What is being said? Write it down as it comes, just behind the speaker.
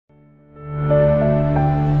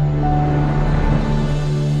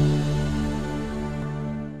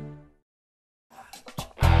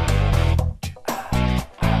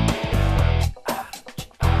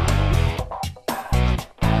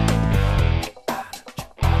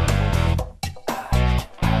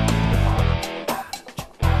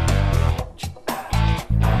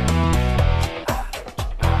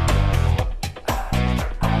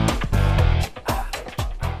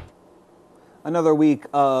Another week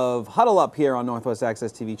of Huddle Up here on Northwest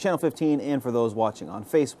Access TV, Channel 15, and for those watching on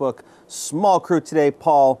Facebook. Small crew today,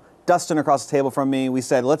 Paul, Dustin across the table from me. We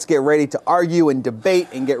said, let's get ready to argue and debate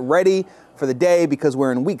and get ready for the day because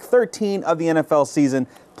we're in week 13 of the NFL season.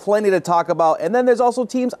 Plenty to talk about. And then there's also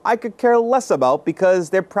teams I could care less about because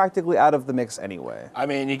they're practically out of the mix anyway. I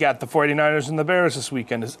mean, you got the 49ers and the Bears this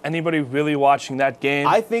weekend. Is anybody really watching that game?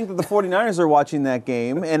 I think that the 49ers are watching that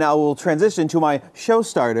game, and I will transition to my show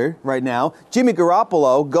starter right now. Jimmy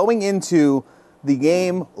Garoppolo going into the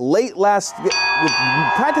game late with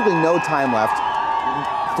practically no time left,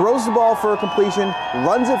 throws the ball for a completion,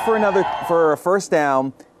 runs it for a first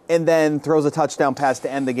down, and then throws a touchdown pass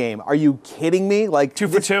to end the game. Are you kidding me? Like 2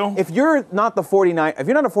 for 2? If you're not a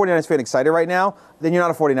 49ers fan excited right now, then you're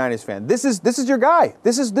not a 49ers fan. This is your guy.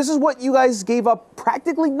 This is what you guys gave up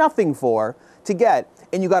practically nothing for to get,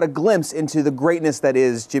 and you got a glimpse into the greatness that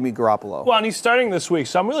is Jimmy Garoppolo. Well, and he's starting this week,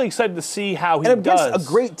 so I'm really excited to see how he does. And against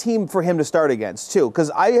a great team for him to start against, too,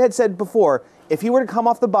 because I had said before, if he were to come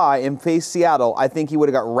off the bye and face Seattle, I think he would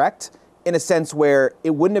have got wrecked in a sense where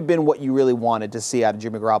it wouldn't have been what you really wanted to see out of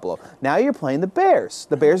Jimmy Garoppolo. Now you're playing the Bears.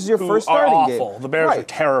 The Bears is your first starting game. The Bears are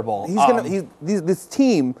terrible. This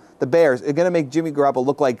team, the Bears, are going to make Jimmy Garoppolo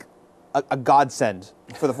look like a godsend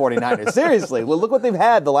for the 49ers. Seriously, look what they've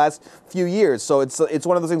had the last few years. So it's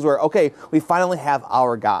one of those things where, okay, we finally have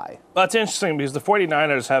our guy. That's interesting because the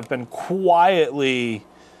 49ers have been quietly,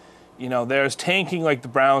 there's tanking like the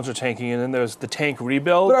Browns are tanking, and then there's the tank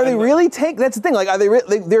rebuild. But are they really tank? That's the thing. Like, are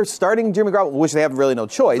they're starting Jimmy Garoppolo, which they have really no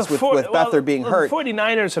choice with Beathard being hurt. The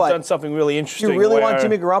 49ers have done something really interesting. Do you really want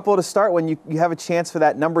Jimmy Garoppolo to start when you have a chance for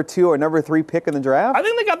that number 2 or number 3 pick in the draft? I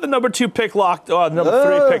think they got the number 2 pick locked,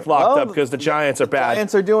 number 3 pick locked up because the Giants are bad.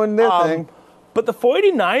 Giants are doing their thing. But the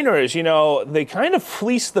 49ers, they kind of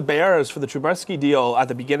fleeced the Bears for the Trubisky deal at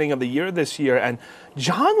the beginning of the year this year, and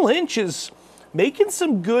John Lynch is making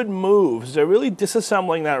some good moves. They're really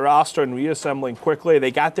disassembling that roster and reassembling quickly. They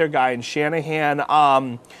got their guy in Shanahan.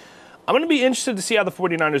 I'm going to be interested to see how the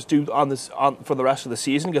 49ers do for the rest of the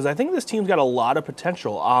season because I think this team's got a lot of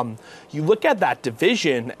potential. You look at that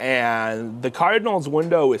division, and the Cardinals'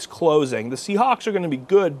 window is closing. The Seahawks are going to be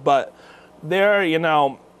good, but they're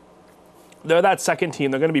that second team.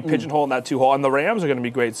 They're going to be pigeonholed in that 2-hole, and the Rams are going to be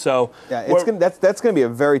great. So yeah, that's going to be a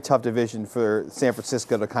very tough division for San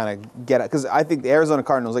Francisco to kind of get at, because I think the Arizona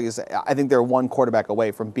Cardinals, like you said, I think they're one quarterback away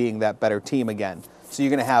from being that better team again. So you're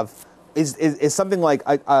going to have is something like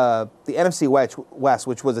the NFC West,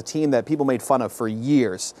 which was a team that people made fun of for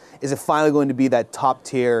years. Is it finally going to be that top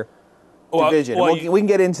tier division? We can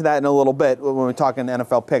get into that in a little bit when we're talking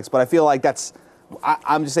NFL picks, but I feel like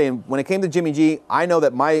I'm just saying, when it came to Jimmy G, I know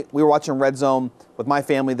that we were watching Red Zone with my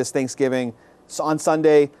family this Thanksgiving. So on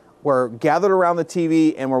Sunday, we're gathered around the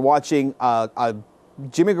TV and we're watching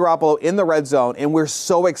Jimmy Garoppolo in the Red Zone, and we're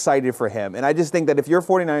so excited for him. And I just think that if you're a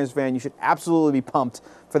 49ers fan, you should absolutely be pumped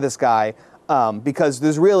for this guy because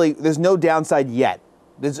there's no downside yet.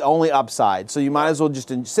 There's only upside. So you might as well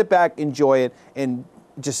just sit back, enjoy it, and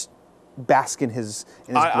just bask in his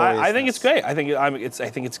gloriousness. I think it's great. I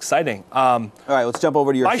think it's exciting. All right, let's jump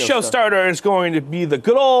over to your my show starter is going to be the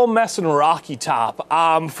good old mess in Rocky Top.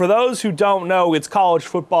 For those who don't know, it's college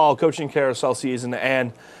football coaching carousel season,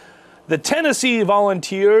 and the Tennessee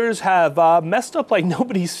Volunteers have messed up like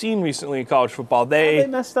nobody's seen recently in college football. They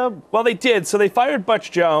messed up? Well, they did. So they fired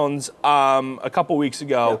Butch Jones a couple weeks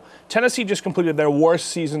ago. Yeah. Tennessee just completed their worst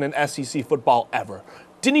season in SEC football ever.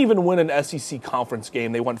 Didn't even win an SEC conference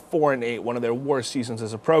game. They went 4-8, one of their worst seasons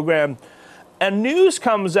as a program. And news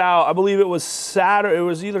comes out, I believe it was Saturday. It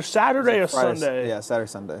was either Saturday or Sunday. Yeah, Saturday,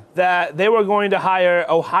 Sunday. That they were going to hire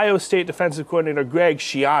Ohio State defensive coordinator Greg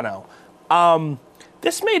Schiano.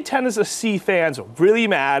 This made Tennessee fans really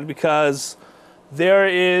mad because there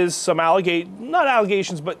is some not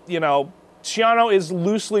allegations, but Schiano is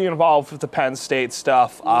loosely involved with the Penn State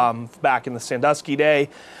stuff back in the Sandusky day.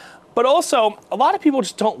 But also, a lot of people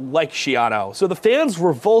just don't like Schiano. So the fans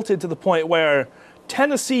revolted to the point where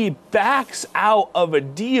Tennessee backs out of a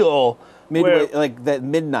deal. Like that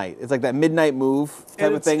midnight. It's like that midnight move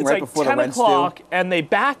type of thing right before the rent's due. It's like 10 o'clock, and they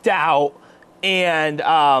backed out, and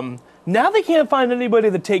now they can't find anybody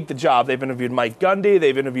to take the job. They've interviewed Mike Gundy.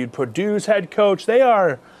 They've interviewed Purdue's head coach. They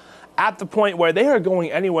are at the point where they are going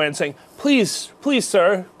anywhere and saying, please,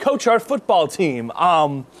 sir, coach our football team.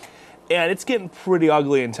 And it's getting pretty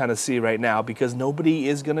ugly in Tennessee right now because nobody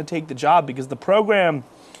is going to take the job because the program,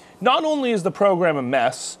 not only is the program a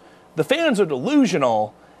mess, the fans are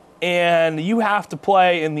delusional, and you have to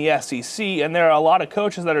play in the SEC, and there are a lot of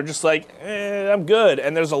coaches that are just like, I'm good.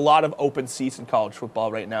 And there's a lot of open seats in college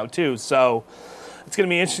football right now, too. So it's going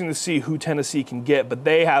to be interesting to see who Tennessee can get, but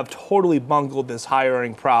they have totally bungled this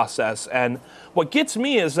hiring process. And what gets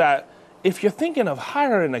me is that if you're thinking of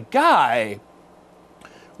hiring a guy,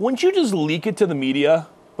 wouldn't you just leak it to the media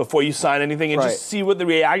before you sign anything and just see what the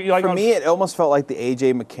reaction? Like, for me, it almost felt like the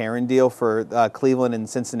A.J. McCarron deal for Cleveland and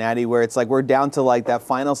Cincinnati, where it's like we're down to like that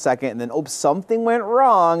final second, and then something went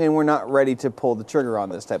wrong, and we're not ready to pull the trigger on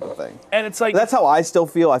this type of thing. And it's like that's how I still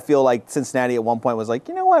feel. I feel like Cincinnati at one point was like,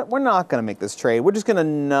 you know what, we're not going to make this trade. We're just going to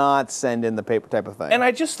not send in the paper type of thing. And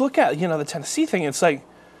I just look at the Tennessee thing. It's like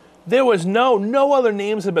there was no other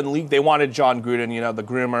names have been leaked. They wanted John Gruden. The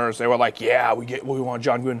groomers. They were like, yeah, we want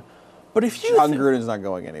John Gruden. But if you John Gruden's not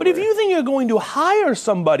going anywhere. But if you think you're going to hire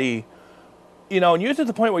somebody, and you're to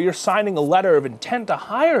the point where you're signing a letter of intent to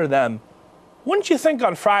hire them, wouldn't you think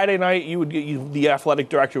on Friday night the athletic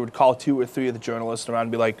director would call 2 or 3 of the journalists around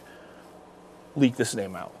and be like, leak this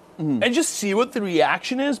name out? Mm-hmm. And just see what the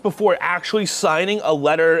reaction is before actually signing a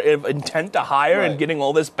letter of intent to hire and getting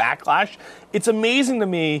all this backlash? It's amazing to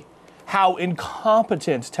me how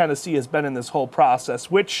incompetent Tennessee has been in this whole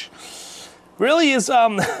process, which really is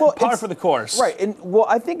par for the course. Right, and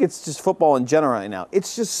I think it's just football in general right now.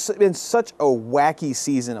 It's just been such a wacky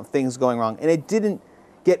season of things going wrong, and it didn't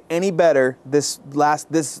get any better this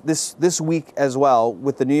week as well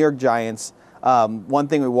with the New York Giants. One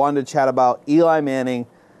thing we wanted to chat about: Eli Manning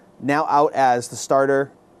now out as the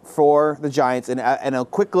starter for the Giants, and a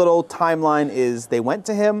quick little timeline is they went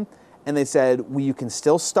to him and they said, well, you can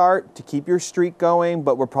still start to keep your streak going,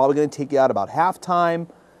 but we're probably going to take you out about halftime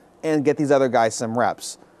and get these other guys some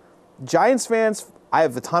reps. Giants fans, I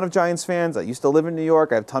have a ton of Giants fans. I used to live in New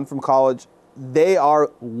York. I have a ton from college. They are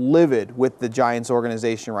livid with the Giants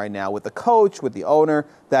organization right now, with the coach, with the owner,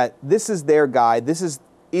 that this is their guy. This is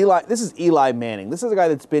Eli Manning. This is a guy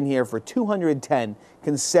that's been here for 210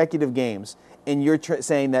 consecutive games. And you're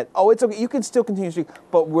saying that, it's okay, you can still continue to streak,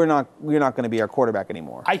 but you're not going to be our quarterback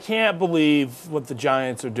anymore. I can't believe what the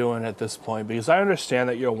Giants are doing at this point, because I understand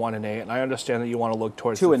that you're 1-8, and I understand that you want to look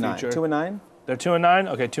towards the future. 2-9. They're 2-9.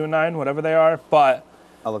 Okay, 2-9, whatever they are. But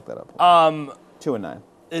I'll look that up. 2-9.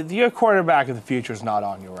 Your quarterback of the future is not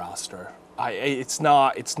on your roster. It's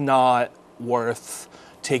not worth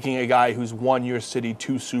taking a guy who's won your city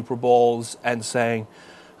 2 Super Bowls and saying,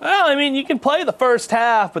 well, I mean, you can play the first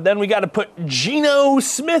half, but then we got to put Geno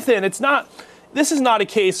Smith in. This is not a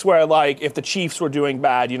case where, like, if the Chiefs were doing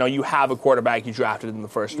bad, you have a quarterback you drafted in the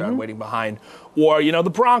first round waiting behind. Or, the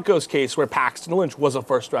Broncos case where Paxton Lynch was a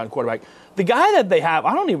first-round quarterback. The guy that they have,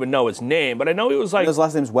 I don't even know his name, but I know he was like... His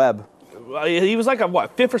last name's Webb. He was like a,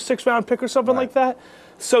 5th or 6th round pick or something like that?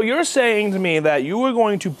 So you're saying to me that you were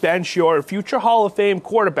going to bench your future Hall of Fame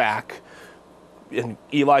quarterback, and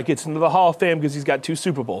Eli gets into the Hall of Fame because he's got 2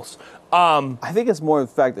 Super Bowls. I think it's more the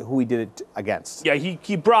fact that who he did it against. Yeah,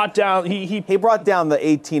 he brought down he brought down the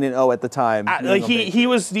 18-0 at the time. He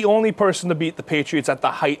was the only person to beat the Patriots at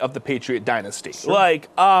the height of the Patriot dynasty. Sure.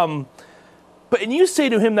 And you say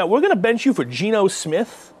to him that we're going to bench you for Geno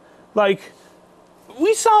Smith? Like,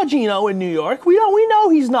 we saw Geno in New York. We know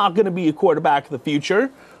he's not going to be a quarterback of the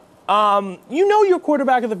future. Your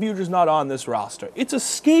quarterback of the future is not on this roster. It's a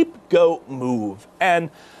scapegoat move. And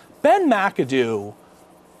Ben McAdoo,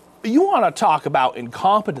 you want to talk about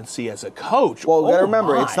incompetency as a coach. Well, you got to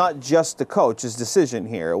remember, it's not just the coach's decision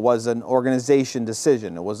here. It was an organization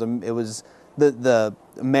decision. It was the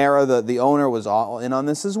Mara, the owner, was all in on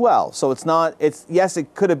this as well. So yes,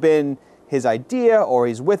 it could have been his idea or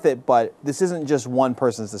he's with it, but this isn't just one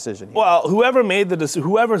person's decision here. Well, whoever's made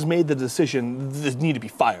the decision need to be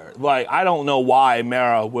fired. Like, I don't know why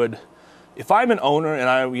Mara would. If I'm an owner and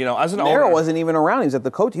as an owner, Mara wasn't even around. He was at the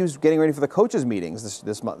coach. He was getting ready for the coaches meetings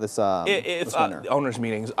this winter. Owners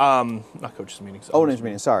meetings, not coaches meetings. Owners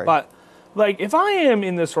meetings. Sorry. But if I am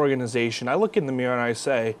in this organization, I look in the mirror and I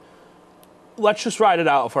say, let's just ride it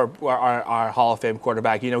out for our Hall of Fame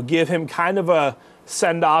quarterback. Give him kind of a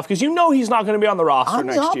send off because he's not going to be on the roster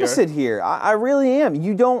next year. I'm the opposite here. I really am.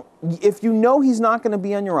 If you know he's not going to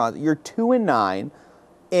be on your roster, you're 2-9.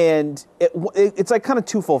 And it's like kind of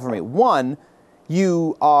twofold for me. One,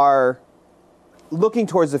 you are looking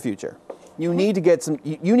towards the future. You need to get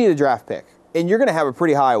you need a draft pick, and you're going to have a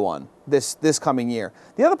pretty high one this coming year.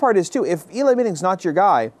 The other part is too, if Eli Manning's not your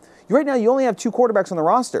guy, right now you only have 2 quarterbacks on the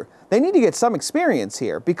roster. They need to get some experience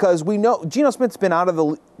here because we know Geno Smith's been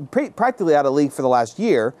practically out of the league for the last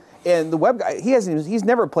year, and the Webb guy he's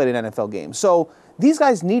never played an NFL game. So these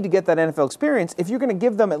guys need to get that NFL experience. If you're going to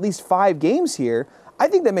give them at least 5 games here, I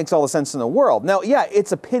think that makes all the sense in the world. Now, yeah,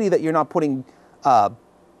 it's a pity that you're not putting,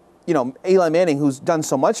 Eli Manning, who's done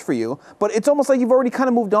so much for you, but it's almost like you've already kind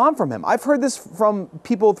of moved on from him. I've heard this from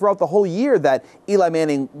people throughout the whole year that Eli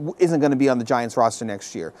Manning isn't going to be on the Giants roster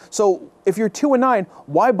next year. So if you're 2-9,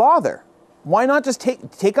 why bother? Why not just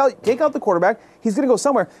take out the quarterback? He's going to go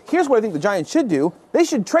somewhere. Here's what I think the Giants should do. They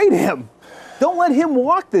should trade him. Don't let him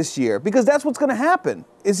walk this year, because that's what's going to happen,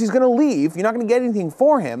 is he's going to leave. You're not going to get anything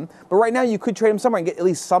for him, but right now you could trade him somewhere and get at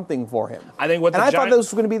least something for him. I think what I thought this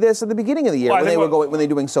was going to be this at the beginning of the year when they're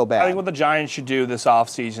doing so bad. I think what the Giants should do this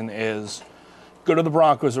offseason is go to the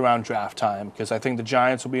Broncos around draft time, because I think the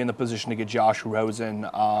Giants will be in the position to get Josh Rosen.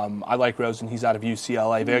 I like Rosen. He's out of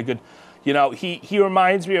UCLA. Very good. He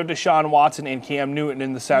reminds me of Deshaun Watson and Cam Newton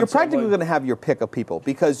in the sense. You're practically going to have your pick of people,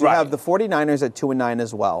 because you have the 49ers at 2-9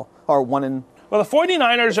 as well, or 1-. Well, the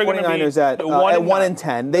 49ers are going to be at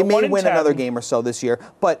 1-10. They may win another game or so this year,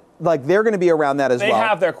 but they're going to be around that as well. They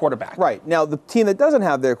have their quarterback. Right. Now, the team that doesn't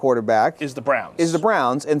have their quarterback is the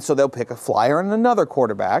Browns. And so they'll pick a flyer on another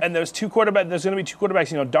quarterback. And there's going to be two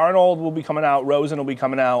quarterbacks. Darnold will be coming out. Rosen will be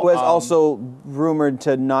coming out. Who is also rumored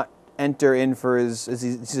to not enter in for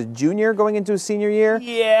he's a junior going into his senior year.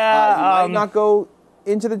 Yeah. He might not go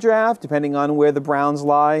into the draft, depending on where the Browns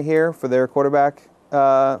lie here for their quarterback.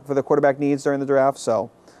 For the quarterback needs during the draft. So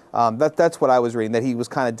that's what I was reading, that he was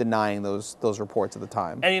kind of denying those reports at the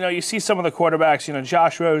time. And, you see some of the quarterbacks,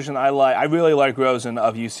 Josh Rosen, I really like Rosen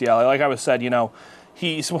of UCLA. Like I said,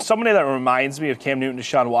 he's somebody that reminds me of Cam Newton,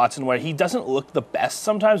 Deshaun Watson, where he doesn't look the best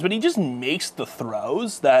sometimes, but he just makes the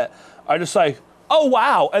throws that are just like, oh,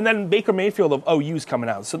 wow. And then Baker Mayfield of OU's coming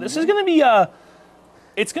out. So this is going to be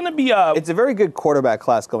it's a very good quarterback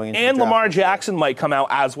class going into and the draft. Lamar Jackson might come out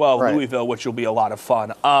as well, right. Louisville, which will be a lot of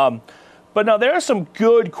fun. But no, there are some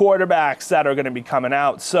good quarterbacks that are going to be coming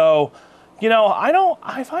out. So, if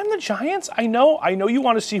I'm the Giants, I know you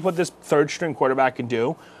want to see what this third string quarterback can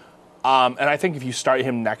do. And I think if you start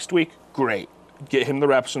him next week, great. Get him the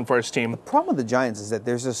reps in first team. The problem with the Giants is that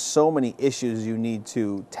there's just so many issues you need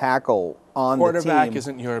to tackle on the team. Quarterback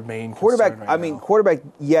isn't your main concern right now. Quarterback,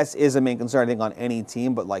 yes, is a main concern, I think, on any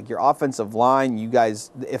team. But, your offensive line, you guys,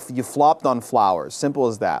 if you flopped on Flowers, simple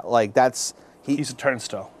as that. He's a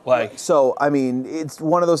turnstile. So, it's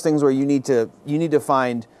one of those things where you need to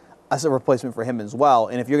find a replacement for him as well.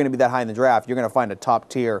 And if you're going to be that high in the draft, you're going to find a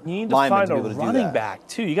top-tier lineman to be able to do that. You need to find a running back,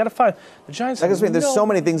 too. You got to find the Giants. There's so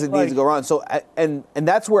many things that need to go wrong. So, and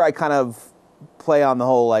that's where I kind of play on the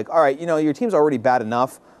whole, all right, your team's already bad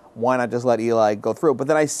enough. Why not just let Eli go through? But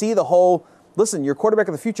then I see the whole, listen, your quarterback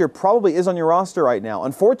of the future probably is on your roster right now.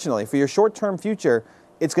 Unfortunately, for your short-term future,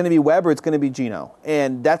 it's going to be Webb or it's going to be Geno.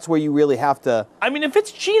 And that's where you really have to... if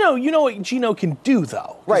it's Geno, you know what Geno can do,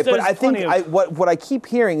 though. Right, but I think what I keep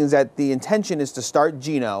hearing is that the intention is to start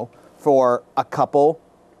Geno for a couple...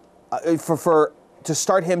 to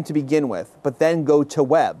start him to begin with, but then go to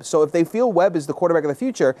Webb. So if they feel Webb is the quarterback of the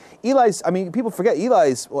future, people forget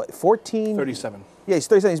Eli's, 14? 37. Yeah, he's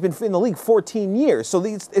 37. He's been in the league 14 years. So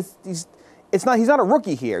he's not a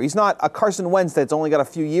rookie here. He's not a Carson Wentz that's only got a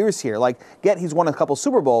few years here. He's won a couple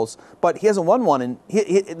Super Bowls, but he hasn't won one, and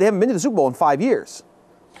they haven't been to the Super Bowl in 5 years.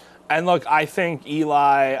 And look, I think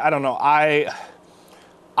Eli, I don't know, I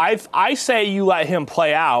say you let him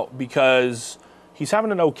play out because he's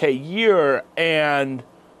having an okay year, and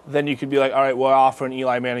then you could be like, all right, we're offering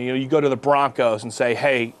Eli Manning. You go to the Broncos and say,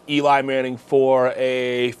 hey, Eli Manning for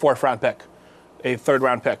a fourth-round pick, a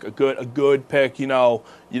third-round pick, a good pick.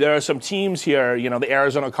 There are some teams here, the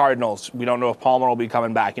Arizona Cardinals. We don't know if Palmer will be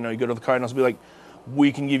coming back. You go to the Cardinals and be like,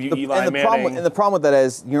 we can give you Eli Manning. And the problem with that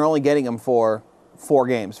is you're only getting him for 4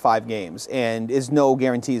 games, 5 games, and is no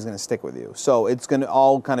guarantee he's going to stick with you. So it's going to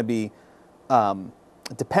all kind of be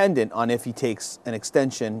dependent on if he takes an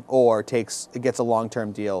extension or gets a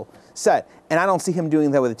long-term deal set. And I don't see him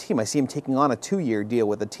doing that with a team. I see him taking on a 2-year deal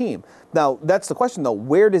with a team. Now, that's the question, though.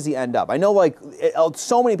 Where does he end up? I know,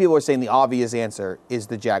 so many people are saying the obvious answer is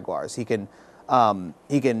the Jaguars. He can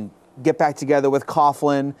get back together with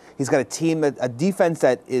Coughlin. He's got a defense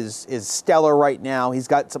that is stellar right now. He's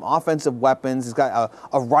got some offensive weapons. He's got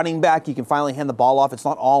a running back. You can finally hand the ball off. It's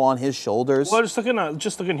not all on his shoulders. Well, just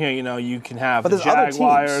looking here, you can have the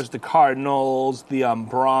Jaguars, the Cardinals, the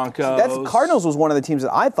Broncos. Cardinals was one of the teams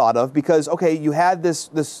that I thought of because, okay, you had this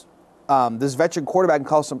veteran quarterback in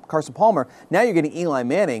Carson Palmer. Now you're getting Eli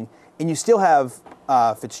Manning, and you still have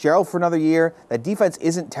Fitzgerald for another year. That defense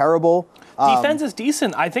isn't terrible. Defense is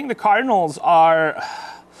decent. I think the Cardinals are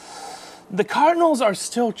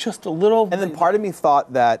still just a little... And then part of me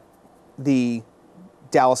thought that the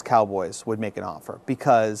Dallas Cowboys would make an offer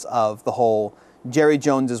because of the whole... Jerry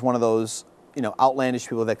Jones is one of those, outlandish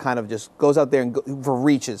people that kind of just goes out there and for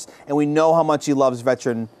reaches. And we know how much he loves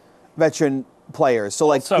veteran players. So,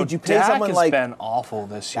 like, So could you pay Dak someone has like... been awful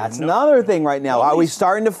this year. That's another thing right now. Are we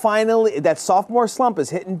starting to finally... That sophomore slump is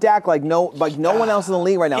hitting Dak like no one else in the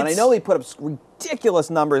league right now. And I know they put up ridiculous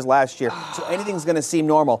numbers last year, so anything's going to seem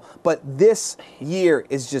normal. But this year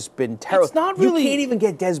has just been terrible. It's not really... You can't even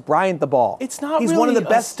get Des Bryant the ball. It's not He's really one of the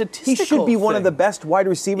best. statistical He should be one of the thing. best wide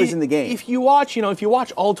receivers in the game. If you watch, if you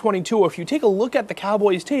watch all 22, or if you take a look at the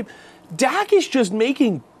Cowboys tape, Dak is just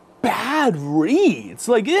making bad reads.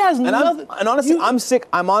 Like, it has nothing. And honestly, I'm sick.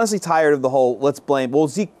 I'm honestly tired of the whole let's blame. Well,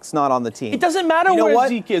 Zeke's not on the team. It doesn't matter where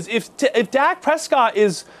Zeke is. If Dak Prescott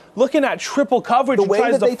is looking at triple coverage and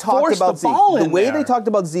tries to force the ball in there. The way they talked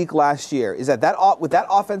about Zeke last year is that with that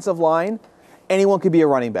offensive line, anyone could be a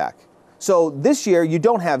running back. So this year, you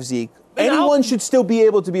don't have Zeke. Anyone should still be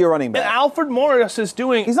able to be a running back. And Alfred Morris is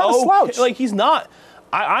doing... He's not a slouch. Like, he's not...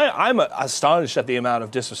 I'm astonished at the amount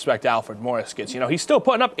of disrespect Alfred Morris gets. He's still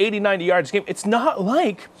putting up 80, 90 yards a game. It's not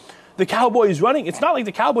like the Cowboys running. It's not like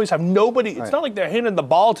the Cowboys have nobody. It's not like they're handing the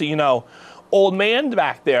ball to, old man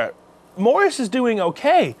back there. Morris is doing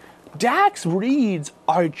okay. Dak's reads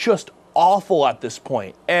are just awful at this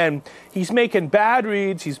point. And he's making bad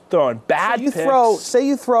reads. He's throwing bad picks. Say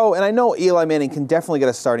you throw, and I know Eli Manning can definitely get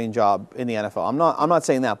a starting job in the NFL. I'm not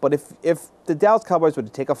saying that. But if the Dallas Cowboys were to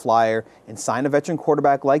take a flyer and sign a veteran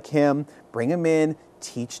quarterback like him, bring him in,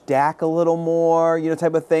 teach Dak a little more,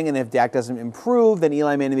 type of thing, and if Dak doesn't improve, then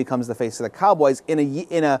Eli Manning becomes the face of the Cowboys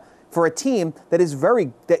for a team that is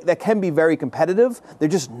that can be very competitive. They're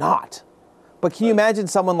just not. But can you imagine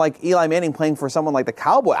someone like Eli Manning playing for someone like the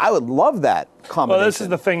Cowboys? I would love that combination. Well, this is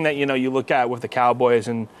the thing that, you look at with the Cowboys,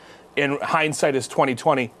 and in hindsight is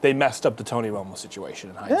 2020, they messed up the Tony Romo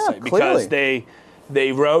situation in hindsight. Because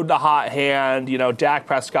they rode the hot hand. Dak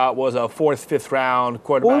Prescott was a 4th, 5th round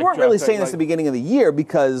quarterback. Well, we weren't really saying this at the beginning of the year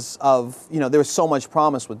because of, there was so much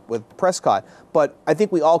promise with Prescott. But I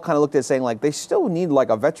think we all kind of looked at it saying, like, they still need, like,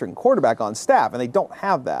 a veteran quarterback on staff, and they don't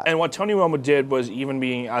have that. And what Tony Romo did was, even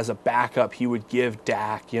being as a backup, he would give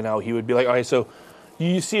Dak, he would be like, okay, so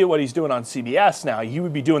you see what he's doing on CBS now. He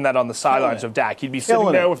would be doing that on the sidelines of Dak. He'd be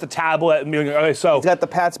sitting there with the tablet and being like, okay, so... He's got the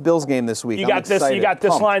Pats-Bills game this week. You got this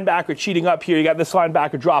linebacker cheating up here. You got this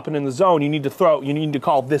linebacker dropping in the zone. You need to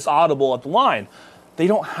call this audible at the line. They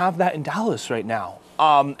don't have that in Dallas right now.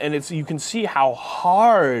 And you can see how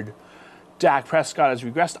hard Dak Prescott has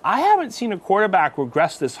regressed. I haven't seen a quarterback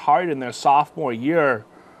regress this hard in their sophomore year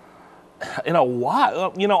in a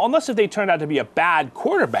while. Unless if they turned out to be a bad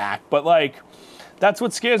quarterback. But, like... That's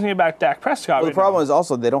what scares me about Dak Prescott. Well, the problem is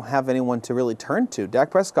also they don't have anyone to really turn to.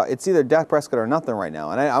 Dak Prescott, it's either Dak Prescott or nothing right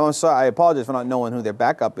now. And I'm sorry, I apologize for not knowing who their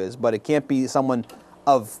backup is, but it can't be someone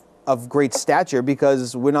of great stature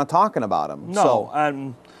because we're not talking about him.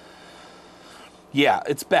 No, yeah,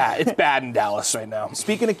 it's bad. It's bad in Dallas right now.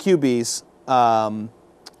 Speaking of QBs,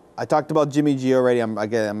 I talked about Jimmy G already.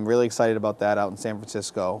 I'm really excited about that out in San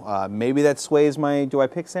Francisco. Maybe that sways do I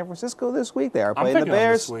pick San Francisco this week? They are playing the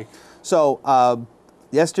Bears. This week. So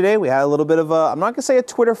yesterday we had a little bit of I'm not gonna say a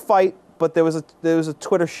Twitter fight, but there was a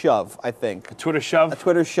Twitter shove. I think a Twitter shove. A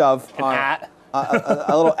Twitter shove. A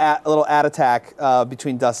little ad attack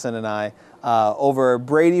between Dustin and I over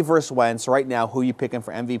Brady versus Wentz. Right now, who you picking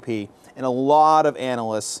for MVP? And a lot of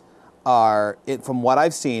analysts from what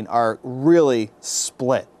I've seen, are really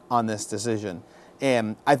split on this decision.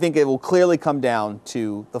 And I think it will clearly come down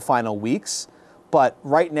to the final weeks. But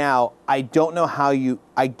right now, I don't know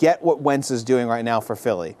I get what Wentz is doing right now for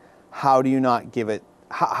Philly. How do you not give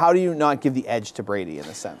the edge to Brady in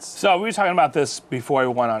a sense? So we were talking about this before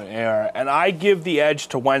we went on air, and I give the edge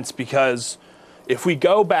to Wentz because if we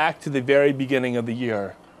go back to the very beginning of the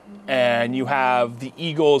year, and you have the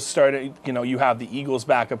Eagles you have the Eagles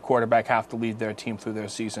backup quarterback have to lead their team through their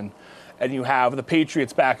season, and you have the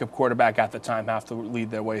Patriots backup quarterback at the time have to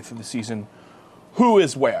lead their way through the season. Who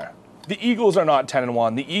is where? The Eagles are not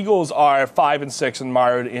 10-1. The Eagles are 5-6 and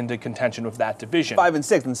mired into contention with that division.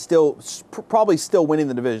 5-6 and still probably still winning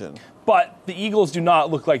the division. But the Eagles do not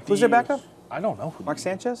look like the Who's their backup? I don't know. Mark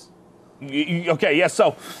Sanchez? Okay, yes.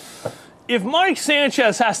 So if Mike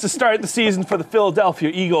Sanchez has to start the season for the Philadelphia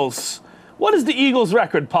Eagles, what is the Eagles'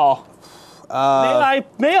 record, Paul?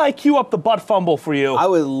 May I cue up the butt fumble for you? I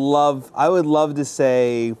would love to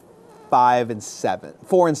say 5-7,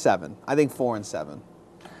 4-7. I think 4-7.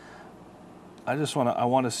 I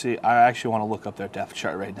want to see. I actually want to look up their depth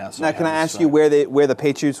chart right now. So now, can I ask you where the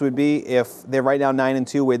Patriots would be if they're right now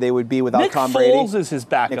 9-2, where they would be without Tom Brady? Nick Foles is his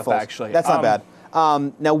backup, actually. That's not bad.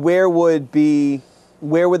 Now, where would the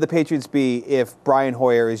Patriots be if Brian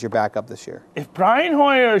Hoyer is your backup this year? If Brian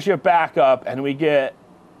Hoyer is your backup, and we get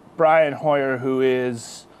Brian Hoyer, who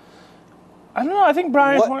is, I don't know. I think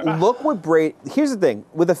Brian Hoyer. Look what Brady. Here's the thing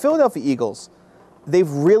with the Philadelphia Eagles. they've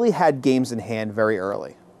really had games in hand very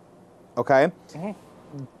early. Okay?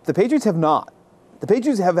 The Patriots have not. The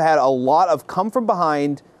Patriots have had a lot of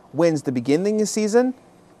come-from-behind wins the beginning of the season.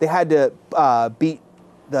 They had to beat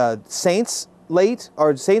the Saints late,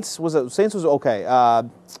 or Saints was okay.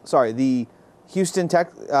 The Houston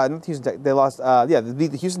not Houston Tech. They lost. They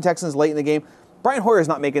beat the Houston Texans late in the game. Brian Hoyer's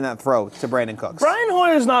not making that throw to Brandon Cooks. Brian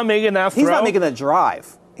Hoyer's not making that throw. He's not making that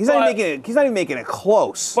drive. He's not even making it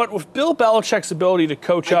close. But with Bill Belichick's ability to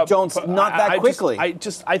coach up, not that quickly.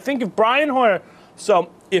 I think if Brian Hoyer,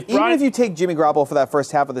 even if you take Jimmy Garoppolo for that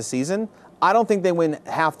first half of the season, I don't think they win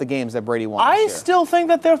half the games that Brady won. I still think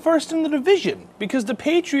that they're first in the division because the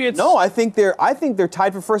Patriots. No, I think they're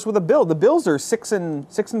tied for first with the Bills. The Bills are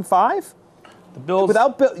 6-5. The Bills.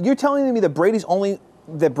 Without Bill, you're telling me that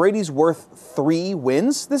Brady's worth 3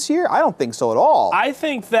 wins this year? I don't think so at all. I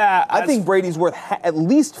think Brady's worth at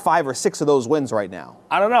least 5 or 6 of those wins right now.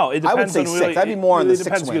 I don't know. It depends. I would say 6. I'd be more on the 6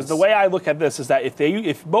 wins. Because the way I look at this is that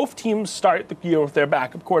if both teams start the year with their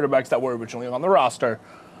backup quarterbacks that were originally on the roster,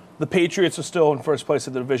 the Patriots are still in first place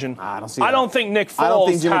of the division. I don't see that. I don't think Nick Foles. I don't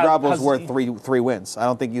think Jimmy Garoppolo's worth three wins. I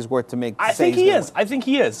don't think he's worth to make. I think he is. I think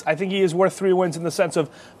he is worth 3 wins in the sense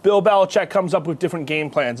of Bill Belichick comes up with different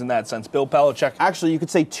game plans in that sense. Bill Belichick. Actually, you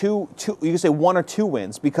could say two. You could say 1 or 2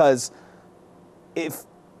 wins because if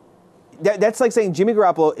that's like saying Jimmy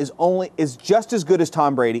Garoppolo is just as good as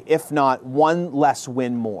Tom Brady, if not 1 less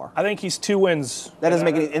win more. I think he's 2 wins. That doesn't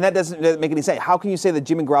make any sense. How can you say that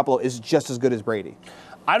Jimmy Garoppolo is just as good as Brady?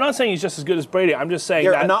 I'm not saying he's just as good as Brady. I'm just saying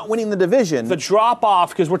they're not winning the division. The drop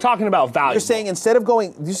off, because we're talking about value. You're saying you're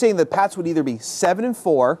saying the Pats would either be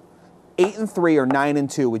 7-4, 8-3, or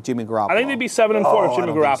 9-2 with Jimmy Garoppolo. I think they'd be 7-4 with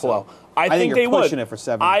Jimmy Garoppolo. I think they would. Pushing it for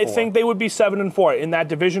 7-4. I think they would be 7-4 in that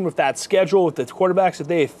division with that schedule with the quarterbacks that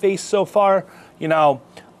they have faced so far.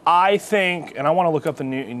 I think, and I want to look up the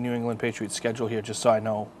New England Patriots schedule here just so I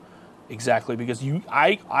know exactly because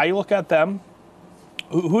I look at them.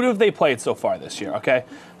 Who have they played so far this year? Okay,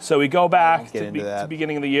 so we go back to the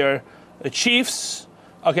beginning of the year. The Chiefs,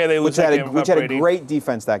 okay, they lose that game. Which had a great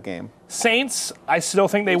defense that game. Saints, I still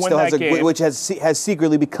think they win that game. Which has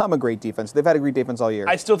secretly become a great defense. They've had a great defense all year.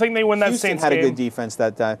 I still think they win that Houston Saints had game. A good defense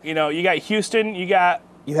that time. You got Houston,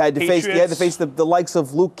 You had to face the likes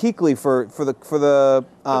of Luke Kuechly for the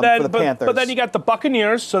Panthers. But then you got the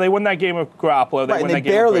Buccaneers, so they win that game with Garoppolo. They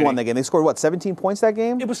barely won that game. They scored 17 points that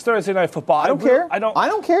game? It was Thursday Night Football. I don't care. I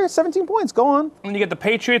don't care. 17 points. Go on. And you get the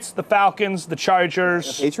Patriots, the Falcons, the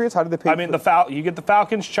Chargers. The Patriots? How did the Patriots? You get the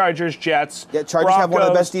Falcons, Chargers, Jets. Yeah, Chargers Broncos, have one of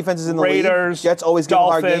the best defenses in the Raiders, league. Jets always give a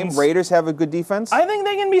hard game. Raiders have a good defense. I think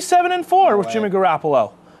they can be 7-4 with Jimmy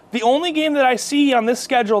Garoppolo. The only game that I see on this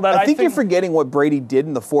schedule that I think you're forgetting what Brady did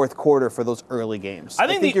in the fourth quarter for those early games. I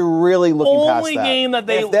think you're really looking past that. Only game that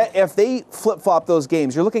they if they flip-flop those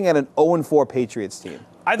games, you're looking at an 0-4 Patriots team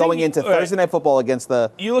going into Thursday Night Football against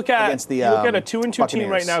the you look at a 2-2 team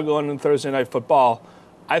right now going into Thursday Night Football.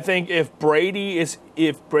 I think if Brady is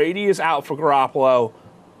out for Garoppolo,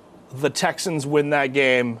 the Texans win that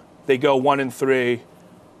game. They go 1-3.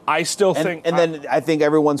 I still think, and then I think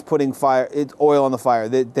everyone's putting oil on the fire.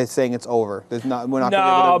 They're saying it's over. We're not going to be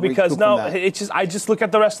able to recoup from that. It's just I just look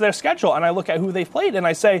at the rest of their schedule and I look at who they've played and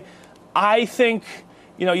I say, I think,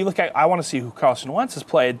 you look at. I want to see who Carson Wentz has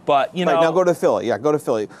played, but now go to Philly. Yeah, go to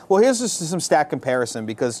Philly. Well, here's just some stat comparison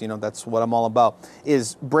because that's what I'm all about.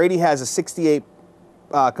 Is Brady has a 68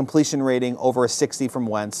 completion rating over a 60 from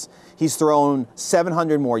Wentz. He's thrown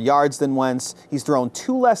 700 more yards than Wentz. He's thrown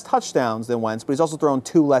 2 less touchdowns than Wentz, but he's also thrown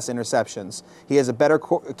 2 less interceptions. He has a better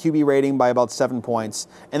QB rating by about 7 points,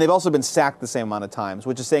 and they've also been sacked the same amount of times,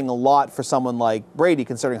 which is saying a lot for someone like Brady,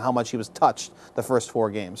 considering how much he was touched the first 4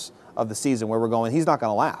 games of the season, where we're going, he's not going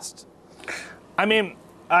to last. I mean,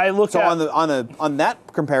 I look at on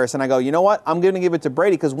that comparison, I go, you know what? I'm going to give it to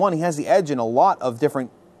Brady because one, he has the edge in a lot of different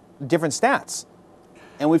stats.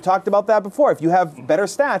 And we've talked about that before. If you have better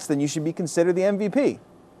stats, then you should be considered the MVP.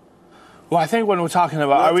 Well, I think when we're talking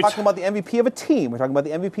about... We're talking about the MVP of a team. We're talking about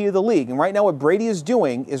the MVP of the league. And right now what Brady is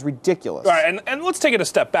doing is ridiculous. All right, and let's take it a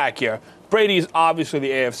step back here. Brady is obviously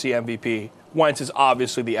the AFC MVP. Wentz is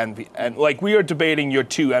obviously the MVP. And, we are debating your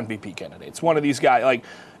 2 MVP candidates. One of these guys,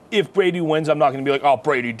 if Brady wins, I'm not going to be like, oh,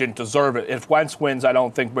 Brady didn't deserve it. If Wentz wins, I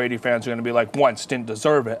don't think Brady fans are going to be like, Wentz didn't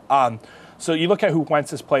deserve it. So you look at who Wentz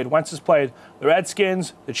has played. Wentz has played the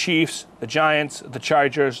Redskins, the Chiefs, the Giants, the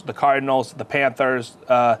Chargers, the Cardinals, the Panthers,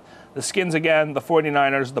 the Skins again, the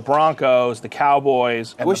 49ers, the Broncos, the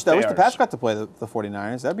Cowboys, and the Bears. I wish the Pats got to play the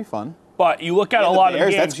 49ers. That'd be fun. But you look at a lot of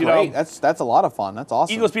games, that's great. That's a lot of fun. That's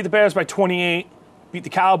awesome. Eagles beat the Bears by 28. Beat the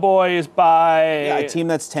Cowboys by a team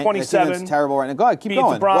that's 27. A team that's terrible right now. Go ahead, keep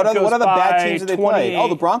going. The Broncos what other bad teams have they 28. played? Oh,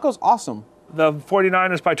 the Broncos, awesome. The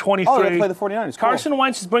 49ers by 23. Oh, they play the 49ers. Cool. Carson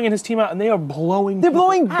Wentz is bringing his team out, and they are blowing They're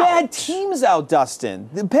blowing out. bad teams out, Dustin.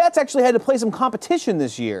 The Pats actually had to play some competition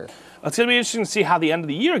this year. It's going to be interesting to see how the end of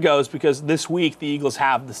the year goes because this week the Eagles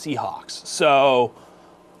have the Seahawks. So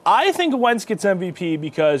I think Wentz gets MVP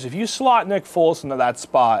because if you slot Nick Foles into that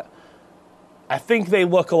spot, I think they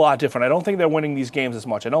look a lot different. I don't think they're winning these games as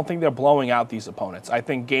much. I don't think they're blowing out these opponents. I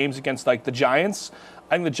think games against like the Giants,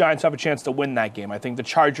 I think the Giants have a chance to win that game. I think the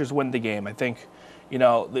Chargers win the game. I think,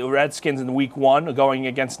 the Redskins in week 1 are going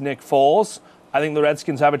against Nick Foles. I think the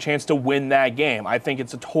Redskins have a chance to win that game. I think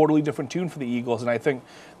it's a totally different tune for the Eagles, and I think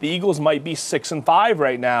the Eagles might be 6-5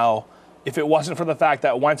 right now if it wasn't for the fact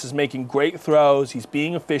that Wentz is making great throws, he's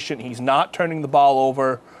being efficient, he's not turning the ball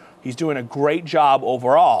over, he's doing a great job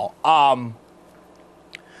overall.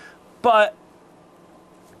 But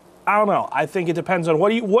I don't know. I think it depends on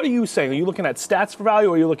what are you saying? Are you looking at stats for value,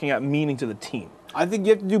 or are you looking at meaning to the team? I think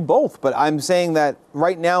you have to do both, but I'm saying that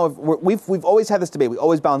right now, we've always had this debate. We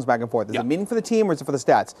always bounce back and forth. Is it meaning for the team or is it for the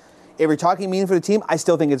stats? If you're talking meaning for the team, I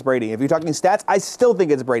still think it's Brady. If you're talking stats, I still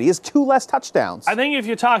think it's Brady. He has 2 less touchdowns. I think if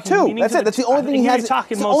you're talking 2, meaning that's it. That's the only thing he has. That's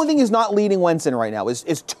the only thing he's not leading Wentz in right now is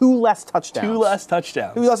 2 less touchdowns. 2 less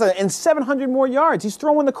touchdowns. 2 less touchdowns and 700 more yards. He's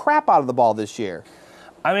throwing the crap out of the ball this year.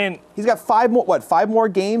 I mean, he's got 5 more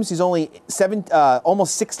games. He's only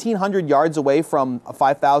almost 1,600 yards away from a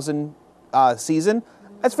 5,000 season.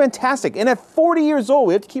 That's fantastic. And at 40 years old,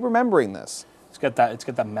 we have to keep remembering this. It's got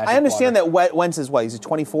that magic. I understand water. that Wentz is he's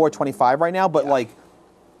 24, 25 right now, but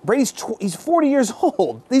Brady's he's 40 years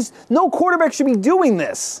old. No quarterback should be doing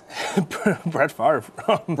this. Brett Favre.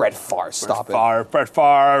 Brett Favre, stop it. Brett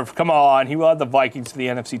Favre, come on. He led the Vikings to the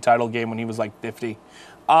NFC title game when he was like 50.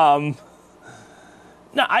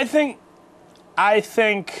 No, I think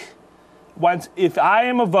Wentz, if I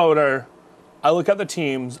am a voter, I look at the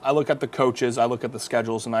teams, I look at the coaches, I look at the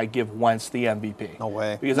schedules, and I give Wentz the MVP. No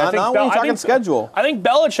way. Because not when you're talking schedule. I think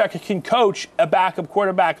Belichick can coach a backup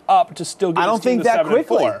quarterback up to still get his team to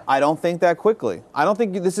 7-4. I don't think that quickly. I don't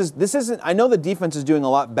think this isn't. I know the defense is doing a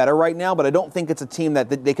lot better right now, but I don't think it's a team that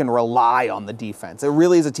they can rely on the defense. It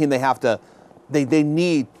really is a team they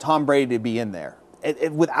need Tom Brady to be in there.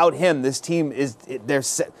 Without him, this team they're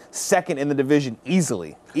second in the division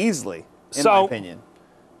easily, in my opinion.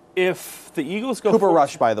 If the Eagles go Cooper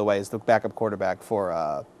Rush, by the way, is the backup quarterback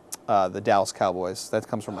for the Dallas Cowboys. That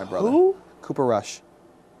comes from my brother. Who? Cooper Rush.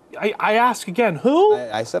 I ask again, who?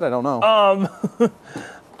 I said I don't know.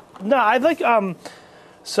 No, I think.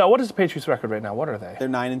 So what is the Patriots' record right now? What are they? They're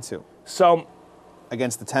 9-2. So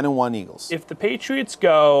against the 10-1 Eagles. If the Patriots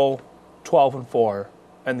go 12-4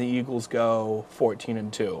 and the Eagles go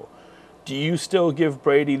 14-2. Do you still give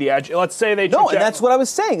Brady the edge? Let's say they no, and that's what I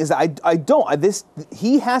was saying. Is that I don't.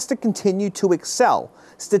 He has to continue to excel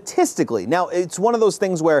statistically. Now it's one of those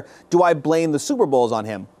things where do I blame the Super Bowls on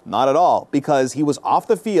him? Not at all, because he was off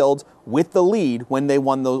the field with the lead when they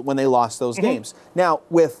lost those games. Now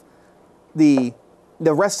with the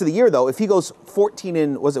rest of the year though, if he goes 14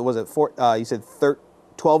 and you said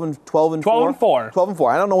 12 and 4.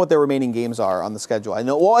 12-4. I don't know what their remaining games are on the schedule. I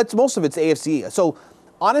know most of it's AFC. So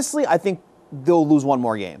honestly, I think they'll lose one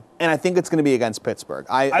more game, and I think it's going to be against Pittsburgh.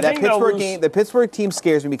 The Pittsburgh team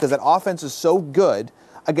scares me because that offense is so good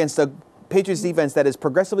against a Patriots defense that has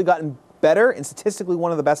progressively gotten better and statistically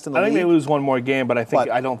one of the best in the league. I think they lose one more game, but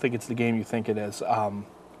I don't think it's the game you think it is. And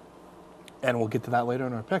we'll get to that later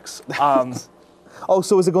in our picks. Oh,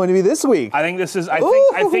 so is it going to be this week? I think this is. I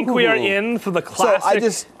think we are in for the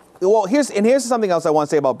classic. Here's something else I want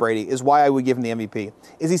to say about Brady is why I would give him the MVP.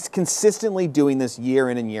 Is he's consistently doing this year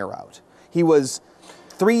in and year out. He was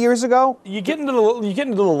 3 years ago. You get into the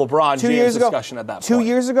LeBron James discussion at that point. 2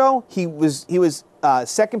 years ago, he was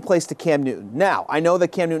second place to Cam Newton. Now I know that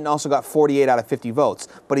Cam Newton also got 48 out of 50 votes,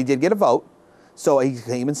 but he did get a vote, so he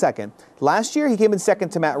came in second. Last year he came in second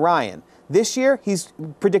to Matt Ryan. This year, he's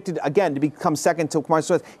predicted, again, to become second to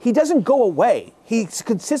Carson Wentz. He doesn't go away. He's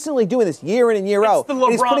consistently doing this year in and year out. And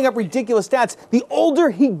he's putting up ridiculous stats. The older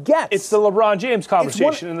he gets. It's the LeBron James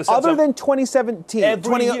conversation in the sense other than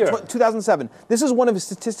 2007, this is one of his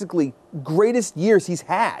statistically greatest years he's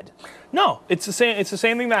had. No, it's the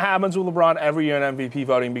same thing that happens with LeBron every year in MVP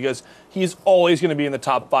voting because he's always going to be in the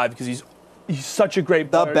top 5 because he's such a great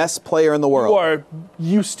player. The best player in the world. You are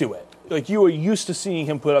used to it. Like, you are used to seeing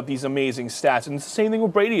him put up these amazing stats. And it's the same thing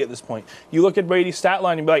with Brady at this point. You look at Brady's stat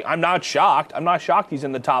line and be like, I'm not shocked. I'm not shocked he's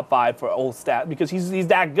in the top 5 for old stat because he's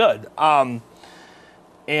that good. And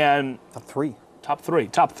top three.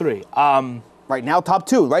 Right now, top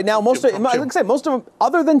 2. Right now, most of them,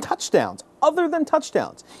 other than touchdowns,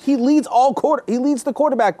 he leads the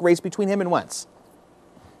quarterback race between him and Wentz.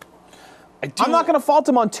 I'm not going to fault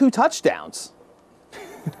him on 2 touchdowns.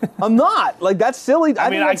 I'm not. Like, that's silly. I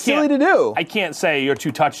think that's silly to do. I can't say you're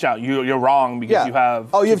 2 touchdowns. You're wrong because you have.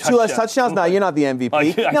 Oh, you have 2 less touchdowns? No, you're not the MVP.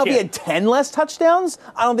 Now, if he had 10 less touchdowns,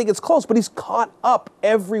 I don't think it's close. But he's caught up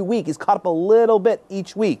every week. He's caught up a little bit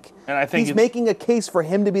each week. And I think he's making a case for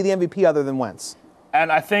him to be the MVP other than Wentz. And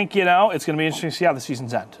I think, it's going to be interesting to see how the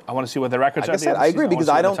season's end. I want to see what their records are. Like I said, I agree because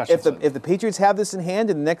I don't. If the Patriots have this in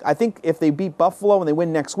hand, I think if they beat Buffalo and they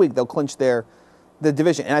win next week, they'll clinch the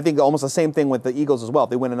division. And I think almost the same thing with the Eagles as well. If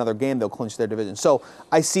they win another game, they'll clinch their division. So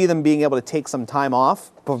I see them being able to take some time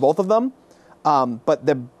off for both of them. But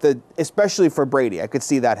especially for Brady, I could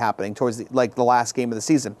see that happening towards the last game of the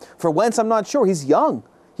season. For Wentz, I'm not sure. He's young.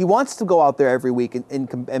 He wants to go out there every week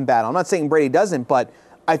and battle. I'm not saying Brady doesn't, but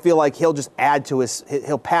I feel like he'll just add to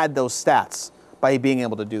he'll pad those stats by being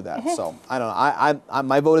able to do that. So I don't know.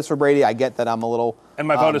 My vote is for Brady. I get that I'm a little. And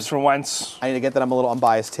my vote is for Wentz. I get that I'm a little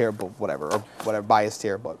unbiased here, but whatever, biased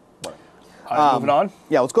here, but whatever. Moving on.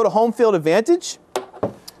 Yeah, let's go to home field advantage.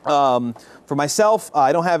 For myself,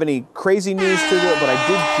 I don't have any crazy news to it, but I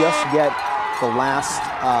did just get the last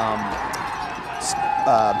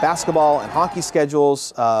basketball and hockey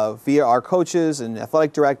schedules via our coaches and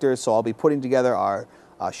athletic directors. So I'll be putting together our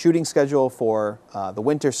shooting schedule for the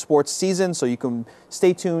winter sports season. So you can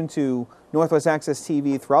stay tuned to Northwest Access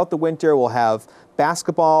TV throughout the winter. We'll have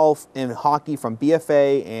basketball and hockey from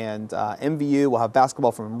BFA and MVU. We'll have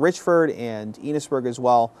basketball from Richford and Enosburg as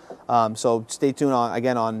well. So stay tuned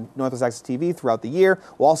on Northwest Access TV throughout the year.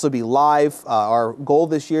 We'll also be live. Our goal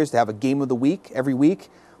this year is to have a game of the week every week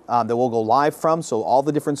that we'll go live from. So all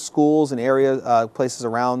the different schools and area places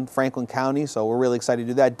around Franklin County. So we're really excited to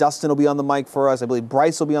do that. Dustin will be on the mic for us. I believe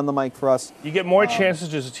Bryce will be on the mic for us. You get more chances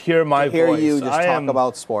to just hear my voice. Hear you just talk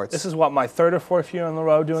about sports. This is what, my 3rd or 4th year on the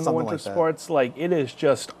road doing the winter sports. Like, it is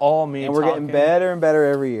just all me and we're getting better and better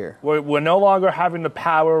every year. We're no longer having to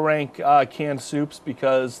power rank canned soups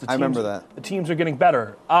because the teams are getting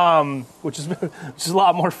better, which is a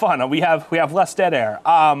lot more fun. We have less dead air.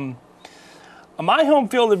 My home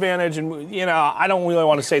field advantage, and I don't really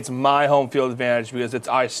want to say it's my home field advantage because it's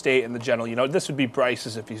our state in the general. This would be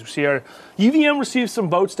Bryce's if he was here. UVM received some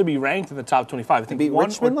votes to be ranked in the top 25. I think they beat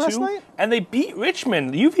Richmond last night, and they beat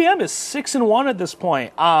Richmond. The UVM is 6-1 at this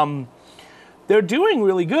point. They're doing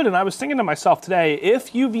really good, and I was thinking to myself today,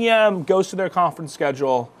 if UVM goes to their conference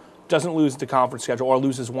schedule, doesn't lose the conference schedule, or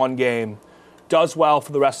loses one game, does well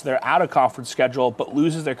for the rest of their out-of-conference schedule, but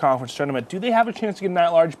loses their conference tournament, do they have a chance to get an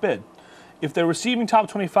at-large bid? If they're receiving top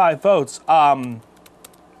 25 votes,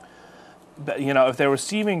 if they're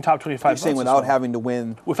receiving top 25 votes, saying without having to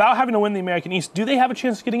win the American East, do they have a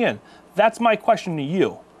chance of getting in? That's my question to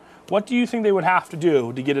you. What do you think they would have to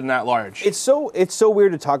do to get in that large? It's so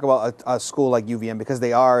weird to talk about a school like UVM because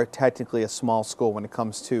they are technically a small school when it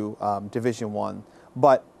comes to Division I.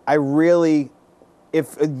 But I really.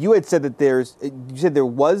 If you had said that you said there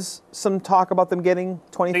was some talk about them getting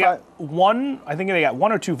 25. They got I think they got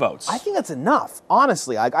 1 or 2 votes. I think that's enough,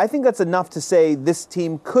 honestly. I think that's enough to say this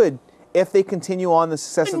team could, if they continue on the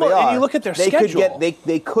success that they are. And you look at their schedule.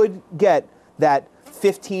 They could get that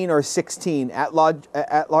 15 or 16 at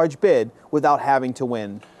large bid without having to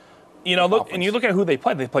win. You look at who they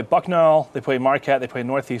play. They play Bucknell, they play Marquette, they play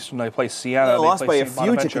Northeastern, they play Siena. They lost by a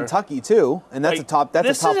few to Kentucky too, and that's a top 5 team.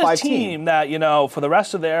 This is a team that for the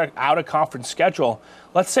rest of their out of conference schedule,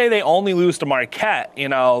 let's say they only lose to Marquette,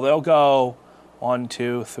 they'll go 1,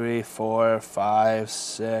 2, 3, 4, 5,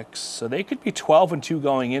 6. So they could be 12-2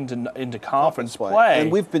 going into conference play.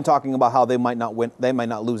 And we've been talking about how they might not win, they might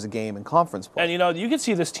not lose a game in conference play. And you could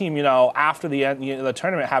see this team, after the end, the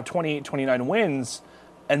tournament have 28, 29 wins.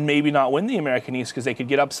 And maybe not win the American East because they could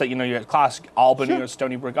get upset. You're at classic Albany or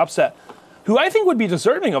Stony Brook upset, who I think would be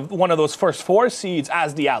deserving of one of those first 4 seeds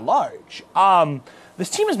as the at-large. This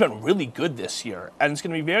team has been really good this year, and it's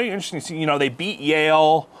going to be very interesting to see. They beat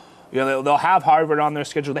Yale. They'll have Harvard on their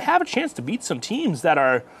schedule. They have a chance to beat some teams that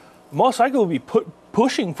are most likely will be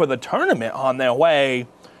pushing for the tournament on their way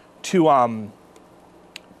to on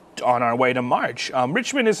our way to March.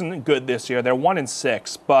 Richmond isn't good this year. They're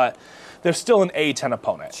 1-6, but they're still an A10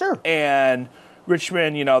 opponent. Sure. And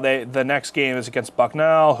Richmond, the next game is against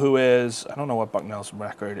Bucknell, who is, I don't know what Bucknell's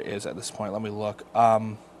record is at this point. Let me look.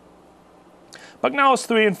 Bucknell is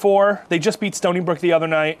 3-4. They just beat Stony Brook the other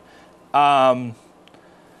night.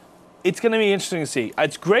 It's going to be interesting to see.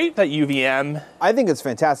 It's great that UVM. I think it's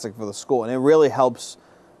fantastic for the school, and it really helps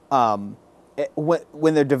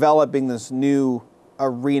when they're developing this new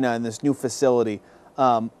arena and this new facility.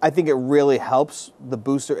 I think it really helps the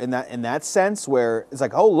booster in that sense, where it's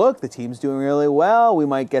like, oh look, the team's doing really well. We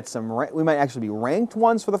might get we might actually be ranked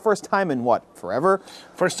ones for the first time in forever.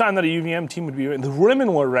 First time that a UVM team would be ranked. The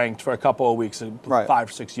women were ranked for a couple of weeks, right. 5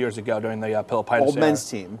 or 6 years ago during the Pilipaitis old men's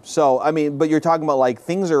team. So I mean, but you're talking about like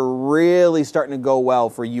things are really starting to go well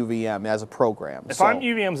for UVM as a program. If I'm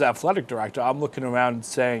UVM's athletic director, I'm looking around and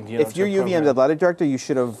saying, if you're UVM's athletic director, you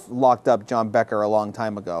should have locked up John Becker a long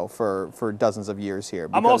time ago for dozens of years here.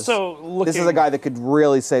 I'm also looking. This is a guy that could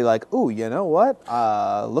really say like, "Ooh, you know what?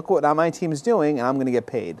 Look what my team is doing, and I'm going to get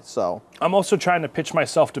paid." So I'm also trying to pitch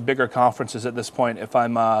myself to bigger conferences at this point. If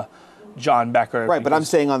I'm John Becker, right? But I'm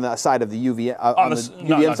saying on the side of the UVM,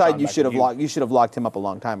 UVM side, you should have locked him up a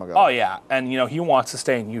long time ago. Oh yeah, and he wants to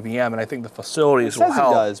stay in UVM, and I think the facilities will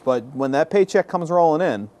help. It does, but when that paycheck comes rolling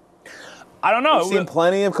in. I don't know. I've seen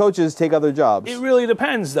plenty of coaches take other jobs. It really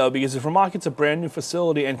depends, though, because if Vermont gets a brand new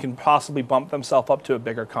facility and can possibly bump themselves up to a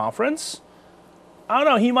bigger conference, I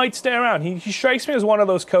don't know. He might stay around. He strikes me as one of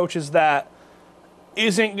those coaches that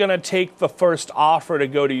isn't going to take the first offer to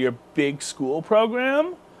go to your big school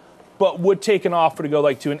program, but would take an offer to go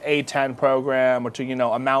like to an A10 program or to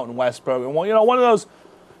a Mountain West program. Well, one of those,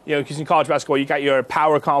 because in college basketball you got your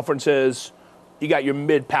power conferences, you got your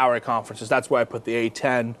mid-power conferences. That's where I put the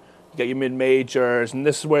A10. You got your mid-majors, and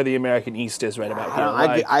this is where the American East is right about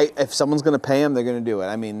here. If someone's going to pay them, they're going to do it.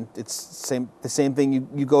 I mean, it's the same thing.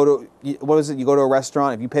 You go to what is it? You go to a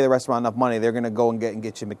restaurant. If you pay the restaurant enough money, they're going to go and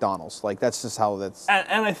get you McDonald's. Like that's just how that's.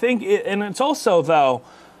 And I think, it's also though,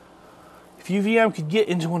 if UVM could get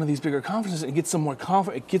into one of these bigger conferences and get some more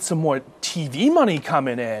TV money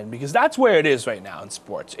coming in, because that's where it is right now in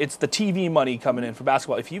sports. It's the TV money coming in for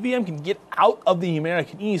basketball. If UVM can get out of the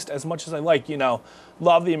American East, as much as I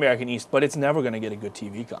love the American East, but it's never going to get a good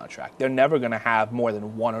TV contract. They're never going to have more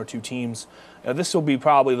than 1 or 2 teams. This will be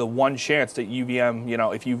probably the one chance that UVM,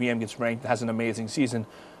 if UVM gets ranked, has an amazing season,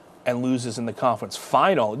 and loses in the conference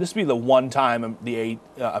final, this will be the one time the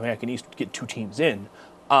American East would get 2 teams in.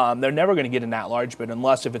 They're never going to get an at-large bid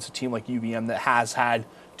unless if it's a team like UVM that has had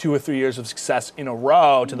 2 or 3 years of success in a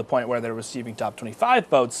row to the point where they're receiving top 25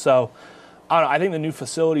 votes. So I don't know, I think the new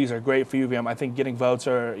facilities are great for UVM. I think getting votes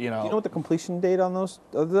are, Do you know what the completion date on those?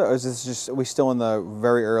 Or is this just, are we still in the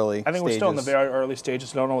very early stages? I think we're still in the very early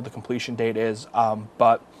stages. I don't know what the completion date is.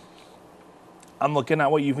 But I'm looking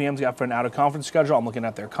at what UVM's got for an out-of-conference schedule. I'm looking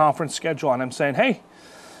at their conference schedule, and I'm saying, hey,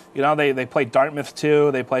 they play Dartmouth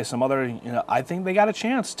too. They play some other, I think they got a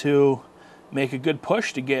chance to make a good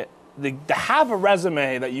push to have a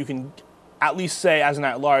resume that you can at least say as an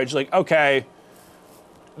at-large, like, okay,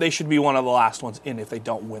 they should be one of the last ones in if they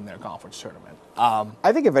don't win their conference tournament.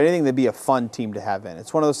 I think if anything, they'd be a fun team to have in.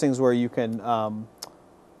 It's one of those things where you can,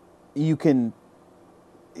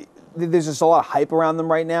 there's just a lot of hype around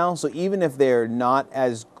them right now. So even if they're not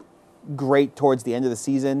as great towards the end of the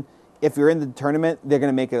season, if you're in the tournament, they're going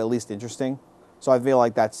to make it at least interesting. So I feel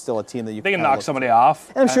like that's still a team that you can knock somebody off.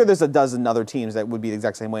 And I'm sure there's a dozen other teams that would be the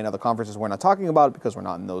exact same way in other conferences. We're not talking about it because we're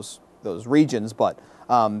not in those regions, but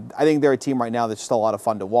I think they're a team right now that's just a lot of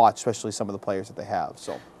fun to watch, especially some of the players that they have.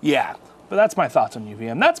 So yeah, but that's my thoughts on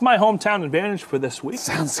UVM. That's my hometown advantage for this week.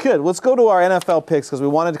 Sounds good. Let's go to our NFL picks because we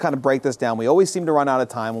wanted to kind of break this down. We always seem to run out of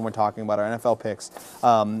time when we're talking about our NFL picks,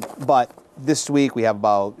 but this week we have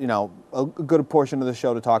about a good portion of the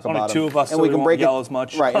show to talk about. Only 2 of us, and so we can break yell as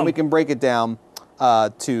much, right? And we can break it down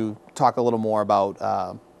to talk a little more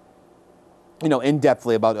about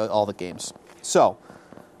in-depthly about all the games. So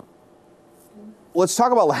let's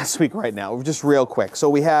talk about last week right now, just real quick. So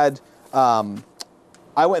we had,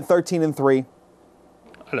 I went 13-3.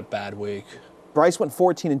 I had a bad week. Bryce went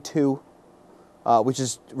 14-2, which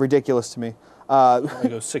is ridiculous to me. I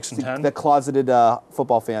go 6-10. The closeted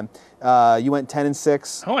football fan. You went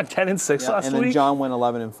 10-6. I went 10-6 last week. And then John went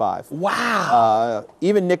 11-5. Wow.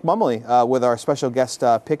 Even Nick Mumley, with our special guest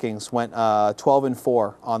pickings, went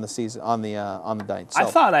 12-4 on the season on the night. So, I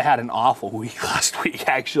thought I had an awful week last week,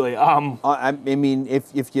 actually. I mean,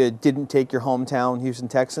 if you didn't take your hometown Houston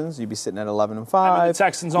Texans, you'd be sitting at 11-5. I mean, the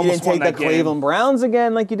Texans almost won that game. You didn't take the Cleveland Browns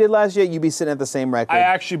again like you did last year, you'd be sitting at the same record. I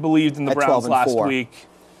actually believed in the Browns last week.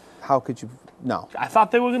 How could you? No. I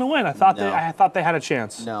thought they were going to win. I thought they had a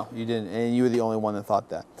chance. No, you didn't, and you were the only one that thought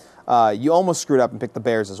that. You almost screwed up and picked the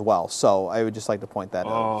Bears as well. So I would just like to point that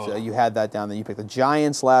out. So you had that down there. You picked the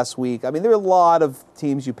Giants last week. I mean, there were a lot of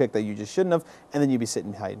teams you picked that you just shouldn't have, and then you'd be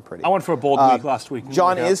sitting hiding pretty. I went for a bold week last week.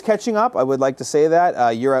 John is catching up. I would like to say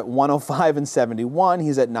that. You're at 105 and 71.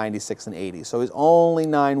 He's at 96 and 80. So he's only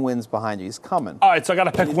 9 wins behind you. He's coming. All right, so I got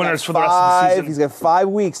to pick winners for the rest of the season. He's got 5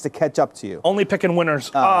 weeks to catch up to you. Only picking winners.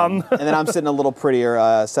 And then I'm sitting a little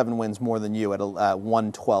prettier, 7 wins more than you at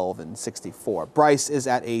 112 and 64. Bryce is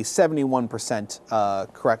at a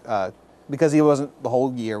 71% correct because he wasn't the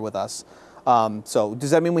whole year with us. So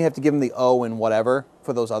does that mean we have to give him the O and whatever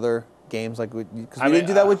for those other games? Like, because we didn't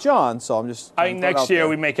do that with John, so I'm just. I think next year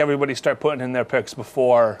we make everybody start putting in their picks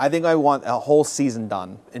before. I think I want a whole season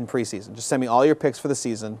done in preseason. Just send me all your picks for the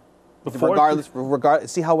season, before,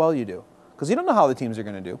 regardless. See how well you do, because you don't know how the teams are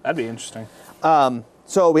going to do. That'd be interesting.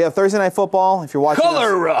 So we have Thursday Night Football. If you're watching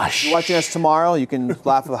Rush. If you're watching us tomorrow, you can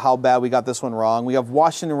laugh at how bad we got this one wrong. We have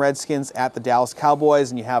Washington Redskins at the Dallas Cowboys,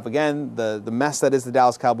 and you have, again, the mess that is the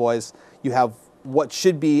Dallas Cowboys. You have what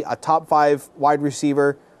should be a top 5 wide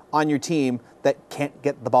receiver on your team that can't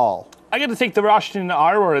get the ball. I got to take the Washington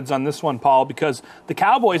R words on this one, Paul, because the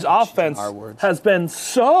Cowboys' offense has been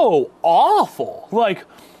so awful. Like,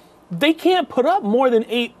 they can't put up more than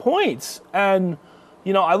 8 points. And,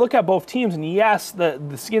 you know, I look at both teams, and yes, the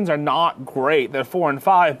Skins are not great. They're 4 and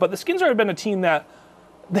 5, but the Skins have been a team that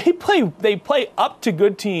they play up to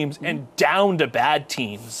good teams and down to bad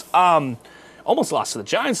teams. Almost lost to the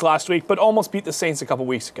Giants last week, but almost beat the Saints a couple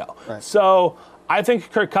weeks ago. Right. So I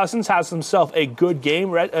think Kirk Cousins has himself a good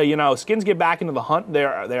game. Skins get back into the hunt.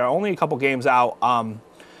 They're only a couple games out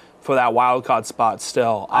for that wild card spot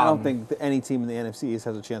still. I don't think any team in the NFC East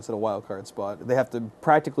has a chance at a wild card spot. They have to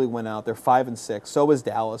practically win out. They're 5 and 6. So is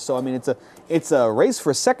Dallas. So I mean, it's a race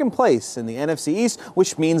for second place in the NFC East,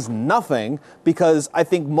 which means nothing because I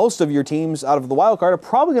think most of your teams out of the wild card are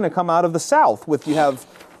probably going to come out of the South.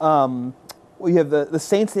 You have the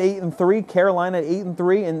Saints at 8 and 3, Carolina at 8 and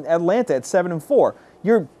 3, and Atlanta at 7 and 4.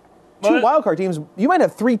 You're two wildcard teams. You might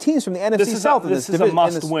have 3 teams from the NFC South. This is a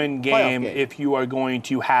must-win game if you are going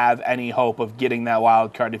to have any hope of getting that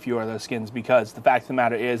wild card if you are the Skins. Because the fact of the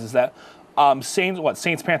matter is that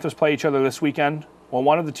Saints Panthers play each other this weekend. Well,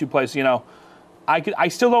 one of the two plays, I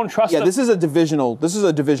still don't trust. Yeah, this is a divisional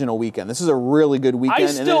weekend. This is a really good weekend,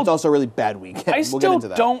 and then it's also a really bad weekend. I still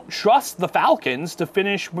don't trust the Falcons to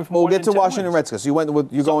finish with more. We'll get to Washington Redskins. You're going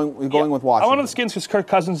with Washington. I went with the Skins because Kirk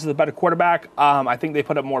Cousins is the better quarterback. I think they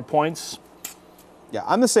put up more points. Yeah,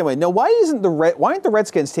 I'm the same way. Now, why aren't the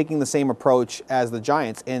Redskins taking the same approach as the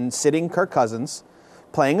Giants in sitting Kirk Cousins,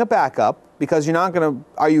 playing a backup? Because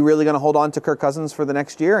are you really going to hold on to Kirk Cousins for the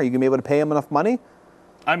next year? Are you going to be able to pay him enough money?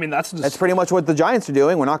 I mean, that's pretty much what the Giants are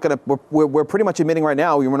doing. We're pretty much admitting right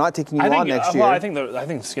now we're not taking you on next year. Well, I think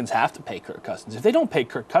the Skins have to pay Kirk Cousins. If they don't pay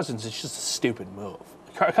Kirk Cousins, it's just a stupid move.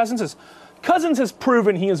 Cousins has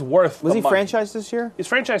proven he is worth. Was the he money. franchised this year? He's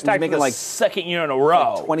franchised tag for the second year in a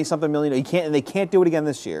row. 20-something million. They can't do it again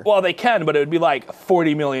this year. Well, they can, but it would be like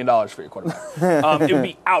 $40 million for your quarterback. It would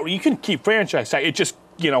be out. You can keep franchise tag. It just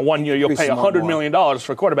 1 year you'll pay $100 million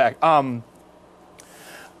for a quarterback.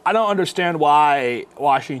 I don't understand why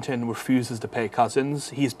Washington refuses to pay Cousins.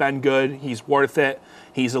 He's been good. He's worth it.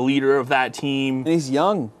 He's a leader of that team. And he's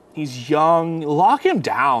young. Lock him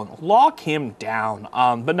down.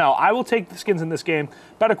 But no, I will take the Skins in this game.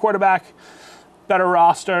 Better quarterback, better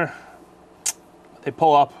roster. They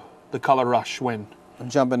pull up the color rush win. I'm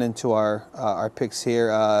jumping into our picks here.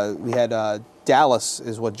 We had Dallas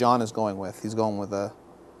is what John is going with. He's going with the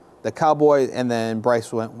Cowboys, and then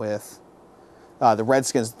Bryce went with the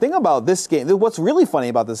Redskins. The thing about this game, what's really funny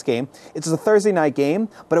about this game, it's a Thursday night game,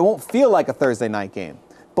 but it won't feel like a Thursday night game.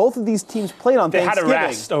 Both of these teams played on Thanksgiving. They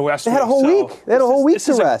had a whole week. They had a whole week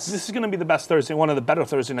to rest. This is going to be the best Thursday, one of the better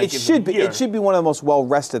Thursday night games of the year. It should be one of the most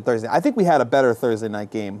well-rested Thursday. I think we had a better Thursday night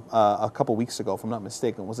game a couple weeks ago, if I'm not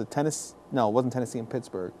mistaken. Was it Tennessee? No, it wasn't Tennessee and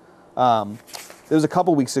Pittsburgh. There was a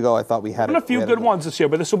couple weeks ago I thought we had a few good ones this year,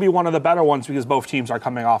 but this will be one of the better ones because both teams are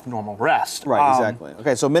coming off normal rest. Right, exactly.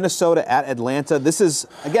 Okay, so Minnesota at Atlanta. This is,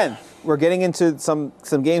 again, we're getting into some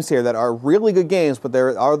games here that are really good games, but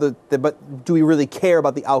but do we really care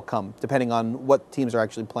about the outcome depending on what teams are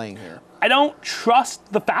actually playing here? I don't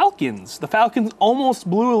trust the Falcons. The Falcons almost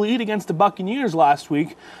blew a lead against the Buccaneers last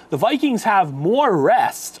week. The Vikings have more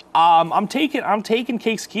rest. I'm taking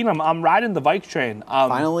Case Keenum. I'm riding the Vikes train.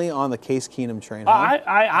 Finally on the Case Keenum train. Huh?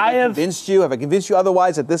 I have convinced you. Have I convinced you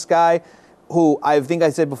otherwise that this guy, who I think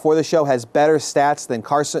I said before the show has better stats than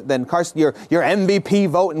Carson, your MVP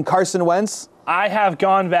vote in Carson Wentz? I have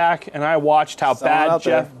gone back and I watched how bad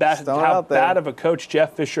of a coach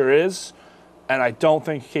Jeff Fisher is. And I don't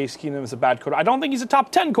think Case Keenum is a bad quarterback. I don't think he's a top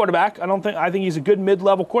 10 quarterback. I think he's a good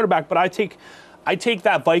mid-level quarterback, but I take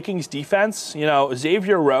that Vikings defense.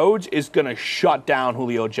 Xavier Rhodes is going to shut down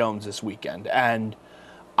Julio Jones this weekend. And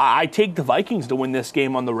I take the Vikings to win this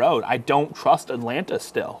game on the road. I don't trust Atlanta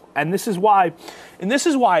still. And this is why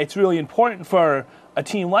it's really important for a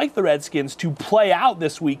team like the Redskins to play out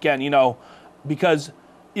this weekend, because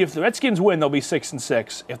if the Redskins win, they'll be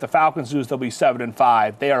 6-6. If the Falcons lose, they'll be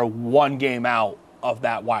 7-5. They are one game out of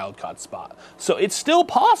that wild card spot. So it's still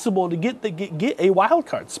possible to get a wild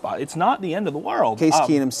card spot. It's not the end of the world. Case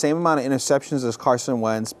Keenum, same amount of interceptions as Carson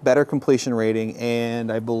Wentz, better completion rating,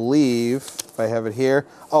 and I believe, if I have it here,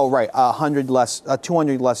 200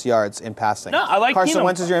 less yards in passing. No, I like Carson Keenum.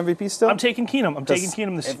 Wentz is your MVP still? I'm taking Keenum. I'm taking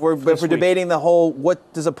Keenum this If we're week. debating the whole,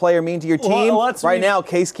 what does a player mean to your team? Now,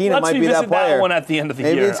 Case Keenum might be that player. That one at the end of the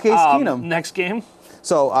year. Maybe it's Case Keenum. Next game.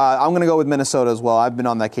 So I'm going to go with Minnesota as well. I've been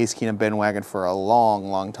on that Case Keenum bandwagon for a long,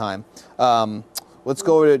 long time. Let's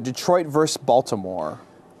go to Detroit versus Baltimore.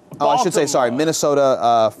 Oh, I should say, sorry,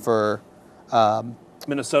 Minnesota for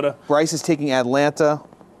Minnesota. Bryce is taking Atlanta,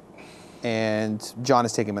 and John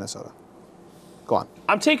is taking Minnesota. Go on.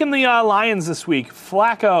 I'm taking the Lions this week.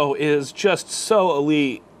 Flacco is just so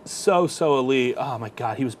elite. So elite. Oh, my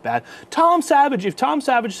God, he was bad. Tom Savage, if Tom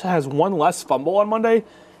Savage has one less fumble on Monday,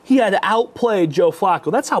 he had outplayed Joe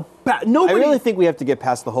Flacco. That's how bad. I really think we have to get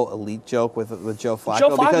past the whole elite joke with Joe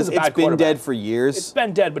Flacco because it's been dead for years. It's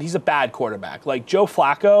been dead, but he's a bad quarterback. Like, Joe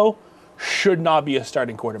Flacco should not be a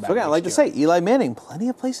starting quarterback. So again, I like to say, Eli Manning, plenty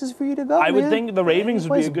of places for you to go. I would think the Ravens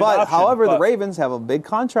would be a good option. However, the Ravens have a big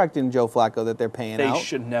contract in Joe Flacco that they're paying out. They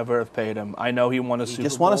should never have paid him. I know he won a Super Bowl. He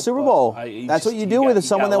just won a Super Bowl. That's what you do with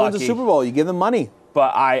someone that wins a Super Bowl. You give them money.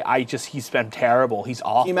 But he's been terrible. He's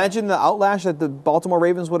awful. Can you imagine the outlash that the Baltimore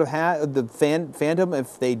Ravens would have had, the fandom,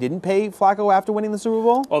 if they didn't pay Flacco after winning the Super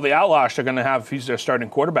Bowl? Well, the outlash they're going to have if he's their starting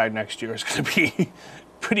quarterback next year is going to be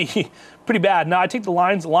pretty bad. No, I take the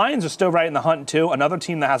Lions. The Lions are still right in the hunt, too. Another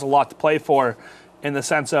team that has a lot to play for in the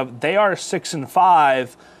sense of they are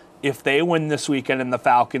 6-5. If they win this weekend and the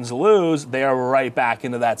Falcons lose, they are right back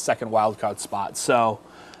into that second wild card spot. So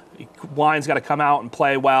Lions got to come out and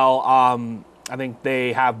play well. I think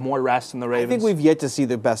they have more rest than the Ravens. I think we've yet to see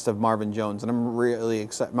the best of Marvin Jones, and I'm really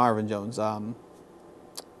excited. Marvin Jones. Marvin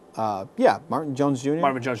Jones Jr.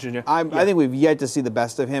 Marvin Jones Jr. I think we've yet to see the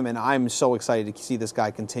best of him, and I'm so excited to see this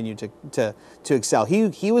guy continue to excel.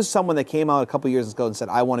 He was someone that came out a couple years ago and said,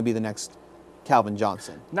 I want to be the next Calvin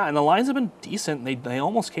Johnson. No, and the Lions have been decent. They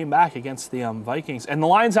almost came back against the Vikings, and the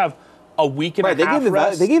Lions have a week and a half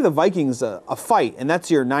rest. They gave the Vikings a fight, and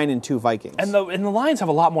that's your 9-2 Vikings. And the Lions have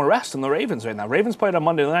a lot more rest than the Ravens right now. Ravens played on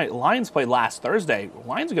Monday night. Lions played last Thursday.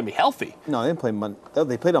 Lions are going to be healthy. No, they didn't play Monday.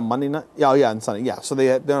 They played on Monday night. Oh, yeah, and Sunday. Yeah, so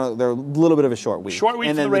they're a little bit of a short week. Short week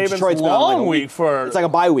and for then the Ravens, Detroit's long week for... It's like a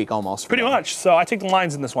bye week almost. Pretty much. So I take the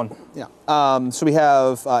Lions in this one. Yeah. So we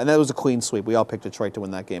have, and that was a clean sweep. We all picked Detroit to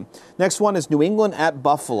win that game. Next one is New England at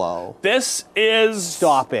Buffalo. This is...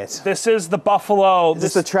 Stop it. This is the Buffalo... Is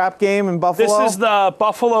this a trap game in Buffalo? This is the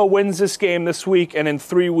Buffalo wins this game this week, and in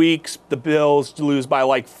 3 weeks, the Bills lose by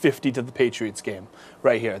like 50 to the Patriots game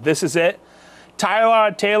right here. This is it.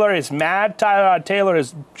 Tyrod Taylor is mad. Tyrod Taylor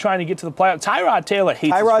is trying to get to the playoffs. Tyrod Taylor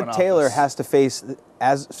hates his front office. Tyrod Taylor has to face,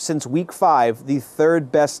 since week 5, the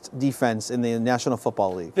third best defense in the National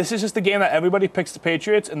Football League. This is just the game that everybody picks the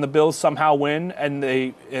Patriots, and the Bills somehow win, and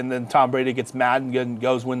then Tom Brady gets mad and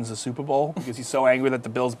wins the Super Bowl because he's so angry that the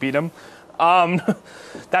Bills beat him.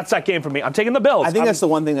 That's that game for me. I'm taking the Bills. I think that's the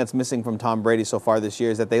one thing that's missing from Tom Brady so far this year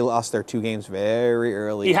is that they lost their 2 games very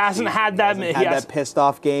early. He hasn't had that. He hasn't had that pissed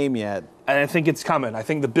off game yet. And I think it's coming. I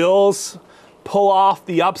think the Bills pull off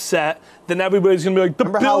the upset. Then everybody's going to be like,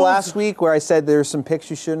 Remember how last week where I said there's some picks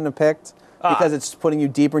you shouldn't have picked? Because it's putting you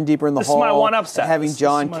deeper and deeper in the hole. This is my one upset. Having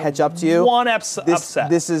John catch up to you. One upset.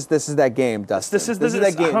 This is that game, Dustin. This is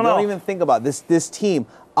that game. Don't even think about this team.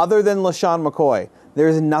 Other than LaShawn McCoy,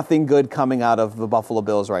 there's nothing good coming out of the Buffalo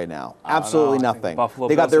Bills right now. Absolutely nothing.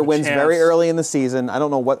 They got their wins very early in the season. I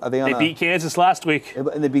don't know what are they on. They beat Kansas last week.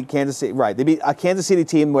 And they beat Kansas City. Right. They beat a Kansas City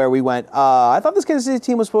team where we went, I thought this Kansas City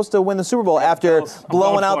team was supposed to win the Super Bowl after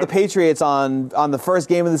blowing out the Patriots on the first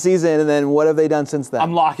game of the season, and then what have they done since then?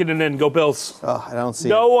 I'm locking it in. Go Bills. Oh, I don't see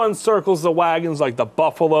No one circles the wagons like the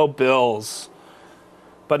Buffalo Bills.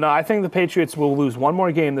 But no, I think the Patriots will lose one more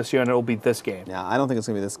game this year, and it will be this game. Yeah, I don't think it's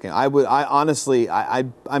going to be this game.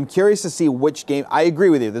 I'm curious to see which game. I agree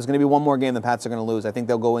with you. There's going to be one more game the Pats are going to lose. I think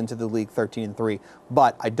they'll go into the league 13-3,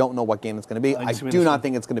 but I don't know what game it's going to be. I do not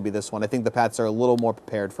think it's going to be this one. I think the Pats are a little more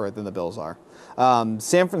prepared for it than the Bills are.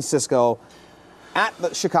 San Francisco at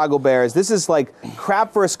the Chicago Bears. This is like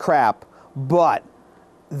crap versus crap, but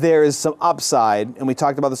there is some upside, and we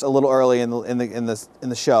talked about this a little early in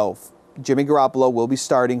the show. Jimmy Garoppolo will be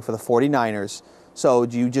starting for the 49ers. So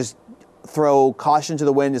do you just throw caution to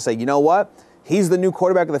the wind and say, you know what? He's the new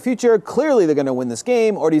quarterback of the future. Clearly they're going to win this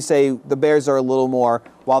game. Or do you say the Bears are a little more,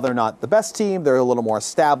 while they're not the best team, they're a little more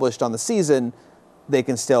established on the season, they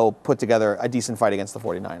can still put together a decent fight against the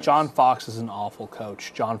 49ers? John Fox is an awful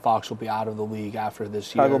coach. John Fox will be out of the league after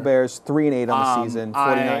this year. Chicago Bears 3-8 on the season.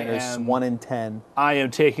 49ers 1-10. I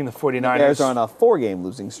am taking the 49ers. The Bears are on a 4-game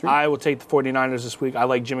losing streak. I will take the 49ers this week. I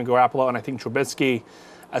like Jimmy Garoppolo, and I think Trubisky,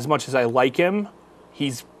 as much as I like him,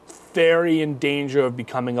 he's very in danger of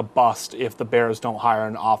becoming a bust if the Bears don't hire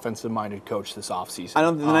an offensive-minded coach this offseason. I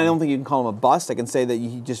don't think you can call him a bust. I can say that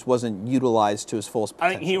he just wasn't utilized to his fullest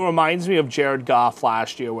potential. I think he reminds me of Jared Goff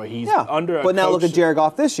last year, where he's under a But now coach, look at Jared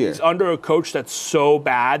Goff this year. He's under a coach that's so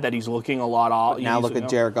bad that he's looking a lot off. Now look at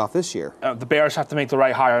Jared Goff this year. The Bears have to make the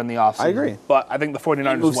right hire in the offseason. I agree. But I think the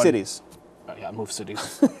 49ers Move win. cities. Yeah, move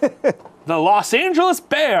cities. The Los Angeles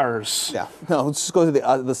Bears. Yeah. No, let's just go to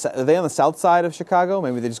are they on the south side of Chicago?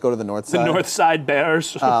 Maybe they just go to the north side. The North Side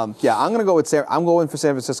Bears. Yeah, I'm gonna go with I'm going for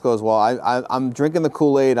San Francisco as well. I'm drinking the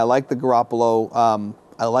Kool-Aid. I like the Garoppolo.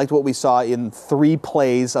 I liked what we saw in 3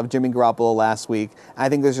 plays of Jimmy Garoppolo last week. I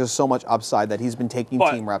think there's just so much upside that he's been taking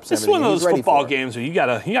team reps. This is one of those football games where you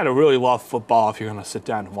gotta really love football if you're gonna sit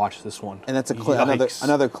down and watch this one. And that's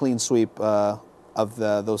another clean sweep of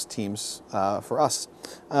those teams for us.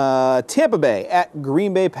 Tampa Bay at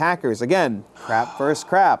Green Bay Packers. Again, crap versus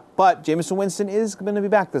crap. But Jameson Winston is going to be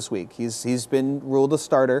back this week. He's been ruled a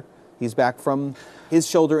starter. He's back from his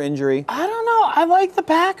shoulder injury. I don't know. I like the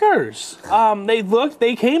Packers.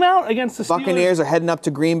 They came out against the Steelers. Buccaneers are heading up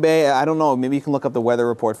to Green Bay. I don't know. Maybe you can look up the weather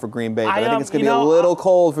report for Green Bay. But I think it's going to be a little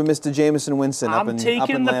cold for Mr. Jameson Winston up in Lambeau. I'm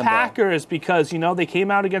taking the Packers because, they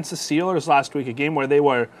came out against the Steelers last week, a game where they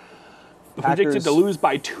were predicted to lose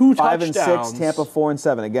by 2 touchdowns. 5-6, Tampa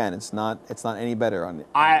 4-7. Again, it's not any better on it.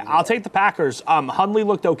 I'll take the Packers. Hundley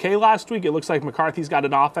looked okay last week. It looks like McCarthy's got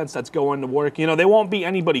an offense that's going to work. They won't beat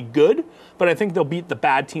anybody good, but I think they'll beat the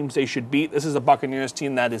bad teams they should beat. This is a Buccaneers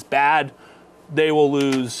team that is bad. They will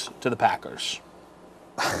lose to the Packers.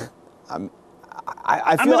 I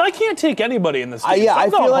can't take anybody in this game. I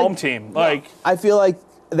feel like home team. I feel like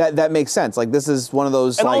that makes sense. Like, this is one of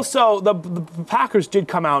those. And also, the Packers did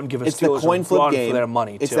come out and give us Steelers a run for their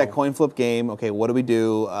money, too. It's that coin flip game. Okay, what do we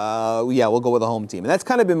do? We'll go with the home team. And that's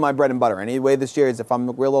kind of been my bread and butter. Anyway, this year is if I'm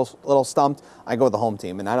a little stumped, I go with the home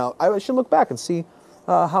team. And I should look back and see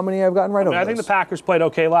how many I've gotten right over. I think the Packers played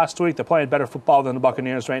okay last week. They're playing better football than the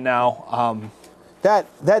Buccaneers right now.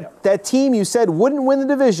 That team you said wouldn't win the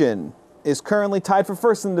division is currently tied for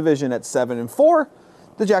first in the division at 7-4.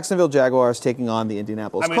 The Jacksonville Jaguars taking on the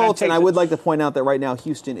Indianapolis Colts. And I would like to point out that right now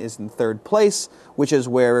Houston is in 3rd place, which is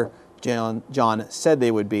where John said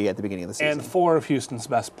they would be at the beginning of the season. And 4 of Houston's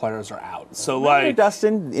best players are out. So,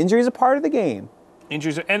 Dustin, injuries are part of the game.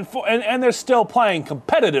 Injuries and they're still playing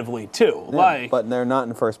competitively too. Yeah, but they're not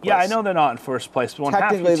in first place. Yeah, I know they're not in first place. But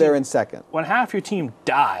technically, they're in second. When half your team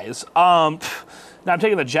dies, now I'm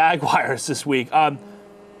taking the Jaguars this week.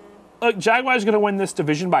 Look, Jaguars are going to win this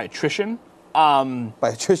division by attrition. By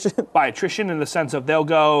attrition? By attrition, in the sense of they'll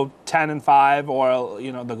go 10-5, or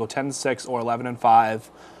they'll go 10-6 or 11-5.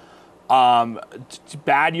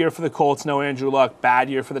 Bad year for the Colts, no Andrew Luck. Bad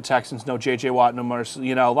year for the Texans, no J.J. Watt, no Mercer.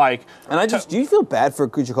 And do you feel bad for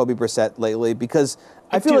Jacoby Brissett lately? Because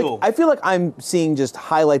I feel like I'm seeing just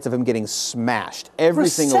highlights of him getting smashed every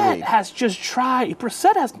single week. Brissett has just tried.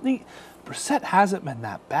 Brissett hasn't been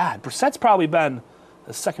that bad. Brissett's probably been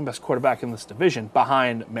the second best quarterback in this division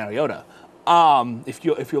behind Mariota. If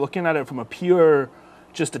you're looking at it from a pure,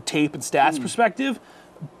 just a tape and stats perspective,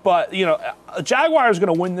 but Jaguars are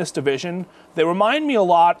going to win this division. They remind me a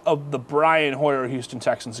lot of the Brian Hoyer Houston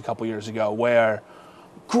Texans a couple years ago, where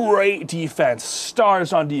great defense,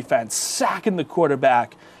 stars on defense, sacking the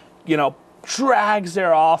quarterback, drags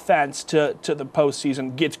their offense to the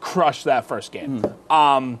postseason, gets crushed that first game.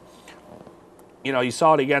 You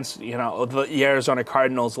saw it against, the Arizona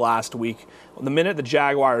Cardinals last week. The minute the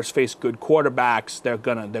Jaguars face good quarterbacks, they're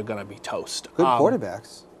gonna be toast. Good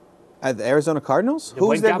quarterbacks? At the Arizona Cardinals?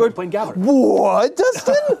 Who's their good? Blaine Gabbert. What,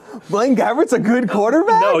 Dustin? Blaine Gabbert's a good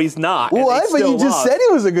quarterback? No, he's not. What? But you just said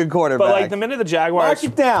he was a good quarterback. But the minute the Jaguars... Mark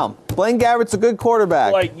it down. Blaine Gabbert's a good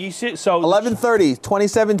quarterback. You see, so... 11:30,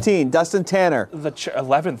 2017, Dustin Tanner.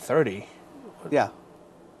 11:30? Yeah.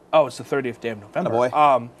 Oh, it's the 30th day of November. Oh, boy.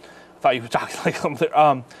 I thought you were talking like something.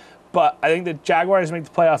 But I think the Jaguars make the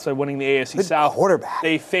playoffs by winning the AFC Good South. quarterback.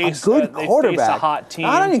 They face a good quarterback. They face a hot team.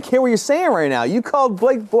 I don't even care what you're saying right now. You called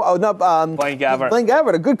Blaine Gabbert. Blaine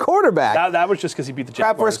Gabbert, a good quarterback. That was just because he beat the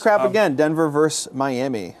Crap Jaguars. versus crap again. Denver versus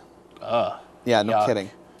Miami. Yeah, no yuck. kidding.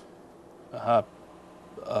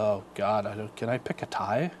 Oh God, can I pick a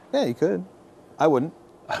tie? Yeah, you could. I wouldn't.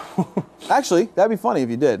 Actually, that'd be funny if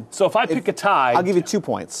you did. So if I pick a tie, I'll give you 2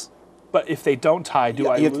 points. But if they don't tie, do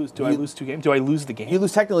I lose? I lose 2 games? Do I lose the game? You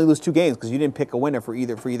technically lose 2 games because you didn't pick a winner for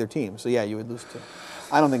either team. So yeah, you would lose 2.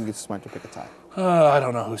 I don't think it's smart to pick a tie. I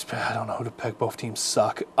don't know who to pick. Both teams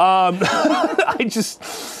suck.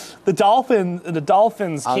 The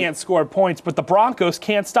Dolphins can't score points, but the Broncos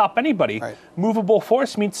can't stop anybody. Right. Movable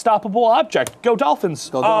force meets stoppable object. Go Dolphins.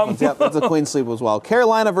 Go Dolphins. Yep, that's a clean sweep as well.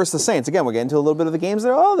 Carolina versus the Saints. Again, we're getting to a little bit of the games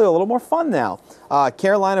there. Oh, they're a little more fun now.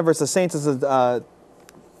 Carolina versus the Saints is a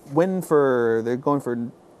win for. They're going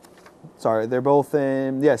for. Sorry, they're both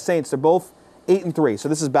in. Yeah, Saints. They're both 8-3. So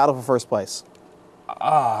this is battle for first place.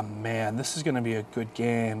 Oh man, this is going to be a good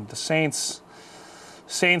game. The Saints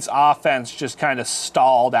offense just kind of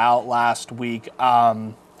stalled out last week.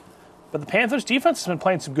 But the Panthers defense has been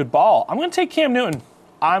playing some good ball. I'm going to take Cam Newton.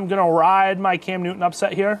 I'm going to ride my Cam Newton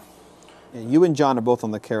upset here. Yeah, you and John are both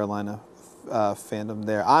on the Carolina fandom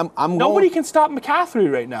there. Nobody can stop McCaffrey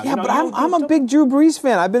right now. Yeah, but I'm a big Drew Brees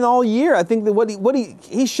fan. I've been all year. I think that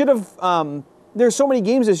he should have. There's so many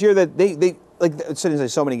games this year that they like. I shouldn't say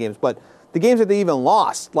so many games, but the games that they even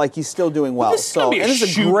lost, like he's still doing well. This is going to be a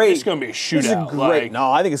shootout. It's going to be a shootout. No,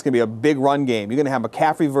 I think it's going to be a big run game. You're going to have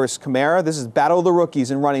McCaffrey versus Kamara. This is battle of the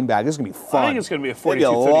rookies and running back. This is going to be fun. I think it's going to be a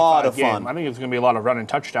 42-35 game. I think it's going to be a lot of running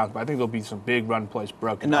touchdowns, but I think there'll be some big run plays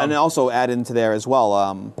broken. And also add into there as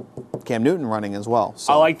well, Cam Newton running as well.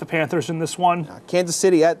 So. I like the Panthers in this one. Kansas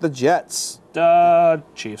City at the Jets.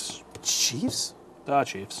 Chiefs. Chiefs?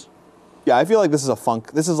 Chiefs. Yeah, I feel like this is a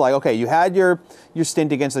funk. This is like, okay, you had your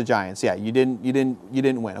stint against the Giants. Yeah, you didn't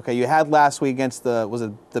win. Okay, you had last week against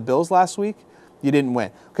the Bills last week. You didn't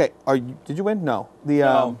win. Okay, did you win? No.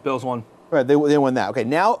 No, Bills won. Right, they won that. Okay,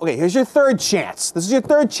 now here's your third chance. This is your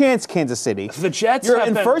third chance, Kansas City. The Jets. You're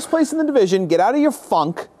in first place in the division. Get out of your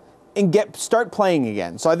funk and start playing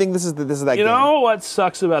again. So I think this is that game. You know what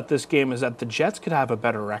sucks about this game is that the Jets could have a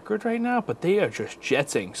better record right now, but they are just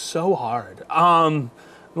jetsing so hard.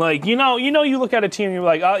 Like, you look at a team and you're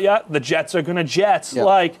like, oh, yeah, the Jets are going to Jets. Yep.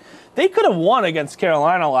 Like, they could have won against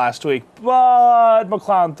Carolina last week, but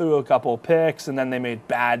McClown threw a couple of picks, and then they made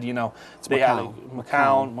bad, It's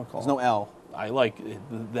McCown. There's no L. I like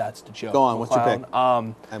that's the joke. Go on, McClown. what's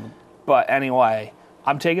your pick? But anyway,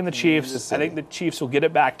 I'm taking the Chiefs. I think the Chiefs will get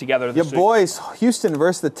it back together this week. Your boys, Houston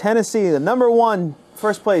versus the Tennessee, the number 1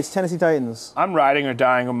 first place Tennessee Titans. I'm riding or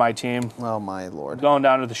dying with my team. Oh, my Lord. Going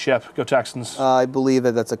down to the ship. Go Texans. I believe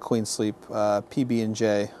that's a clean sweep.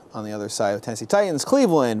 PB&J on the other side of Tennessee Titans.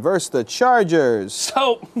 Cleveland versus the Chargers.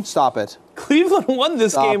 So stop it. Cleveland won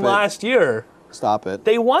this game last year. Stop it.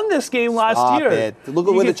 They won this game last year. Stop it. Look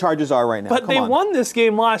at where the Chargers are right now. But they won this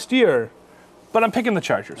game last year. But I'm picking the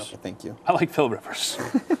Chargers. Okay, thank you. I like Phil Rivers.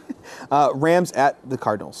 Rams at the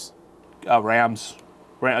Cardinals. Rams.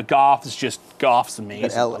 Goff's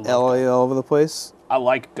amazing. LA all over the place. I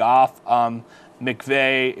like Goff.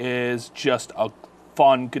 McVay is just a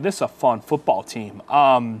fun football team.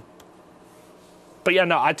 But yeah,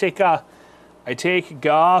 no, I take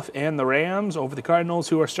Goff and the Rams over the Cardinals,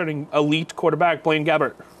 who are starting elite quarterback Blaine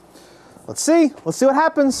Gabbert. Let's see what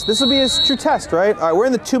happens. This will be his true test, right? All right, we're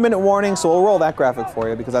in the 2-minute warning, so we'll roll that graphic for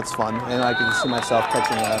you because that's fun, and I can see myself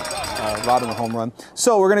catching a rod in a home run.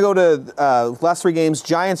 So we're gonna go to last 3 games: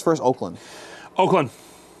 Giants versus Oakland. Oakland.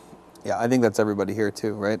 Yeah, I think that's everybody here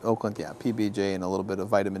too, right? Oakland, yeah, PBJ and a little bit of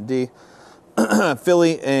vitamin D.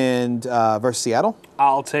 Philly and versus Seattle.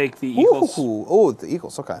 I'll take the Eagles. Oh, the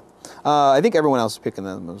Eagles. Okay. I think everyone else is picking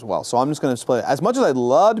them as well. So I'm just going to split it. As much as I'd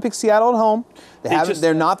love to pick Seattle at home,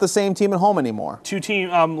 they're not the same team at home anymore.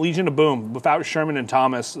 2-team Legion of Boom. Without Sherman and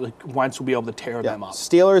Thomas, Wentz will be able to tear them up.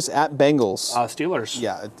 Steelers at Bengals. Steelers.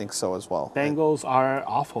 Yeah, I think so as well. Bengals are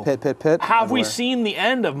awful. Pit. Have we seen the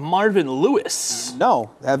end of Marvin Lewis?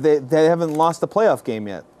 No. They haven't lost a playoff game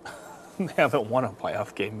yet. They haven't won a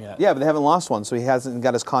playoff game yet. Yeah, but they haven't lost one, so he hasn't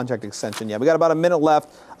got his contract extension yet. We got about a minute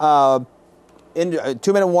left. In a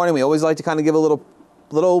 2-minute warning, we always like to kind of give a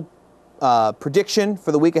little prediction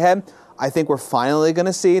for the week ahead. I think we're finally going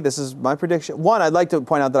to see, this is my prediction. One, I'd like to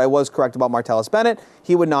point out that I was correct about Martellus Bennett.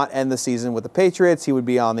 He would not end the season with the Patriots. He would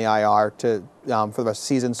be on the IR for the rest of the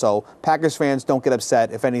season. So Packers fans, don't get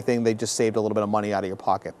upset. If anything, they just saved a little bit of money out of your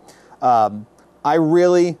pocket. I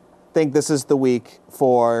really think this is the week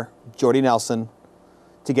for Jordy Nelson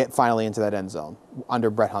to get finally into that end zone under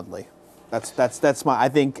Brett Hundley. That's my, I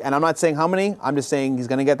think, and I'm not saying how many, I'm just saying he's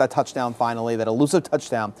going to get that touchdown finally, that elusive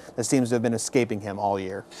touchdown that seems to have been escaping him all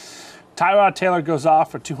year. Tyrod Taylor goes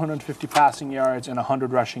off for 250 passing yards and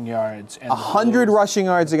 100 rushing yards. And 100 rushing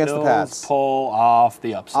yards against the Pats. Pull off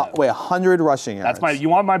the upset. Wait, 100 rushing yards. That's you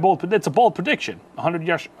want my bold, it's a bold prediction. 100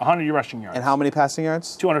 rushing yards. And how many passing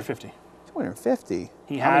yards? 250. 250.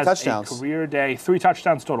 He how many has touchdowns? a career day, 3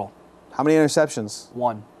 touchdowns total. How many interceptions?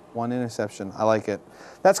 1. 1 interception. I like it.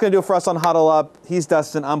 That's going to do it for us on Huddle Up. He's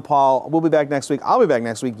Dustin. I'm Paul. We'll be back next week. I'll be back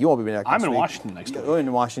next week. You won't be back next week. I'm in Washington next week. You're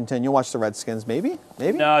in Washington. You'll watch the Redskins, maybe?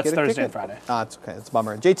 Maybe? No, it's Get a Thursday ticket? and Friday. Oh, it's okay. It's a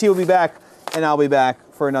bummer. JT will be back, and I'll be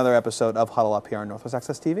back for another episode of Huddle Up here on Northwest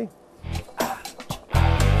Access TV.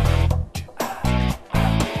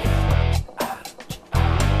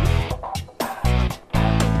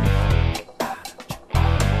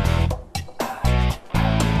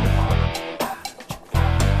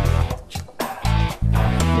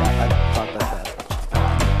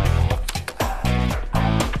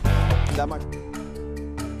 That much.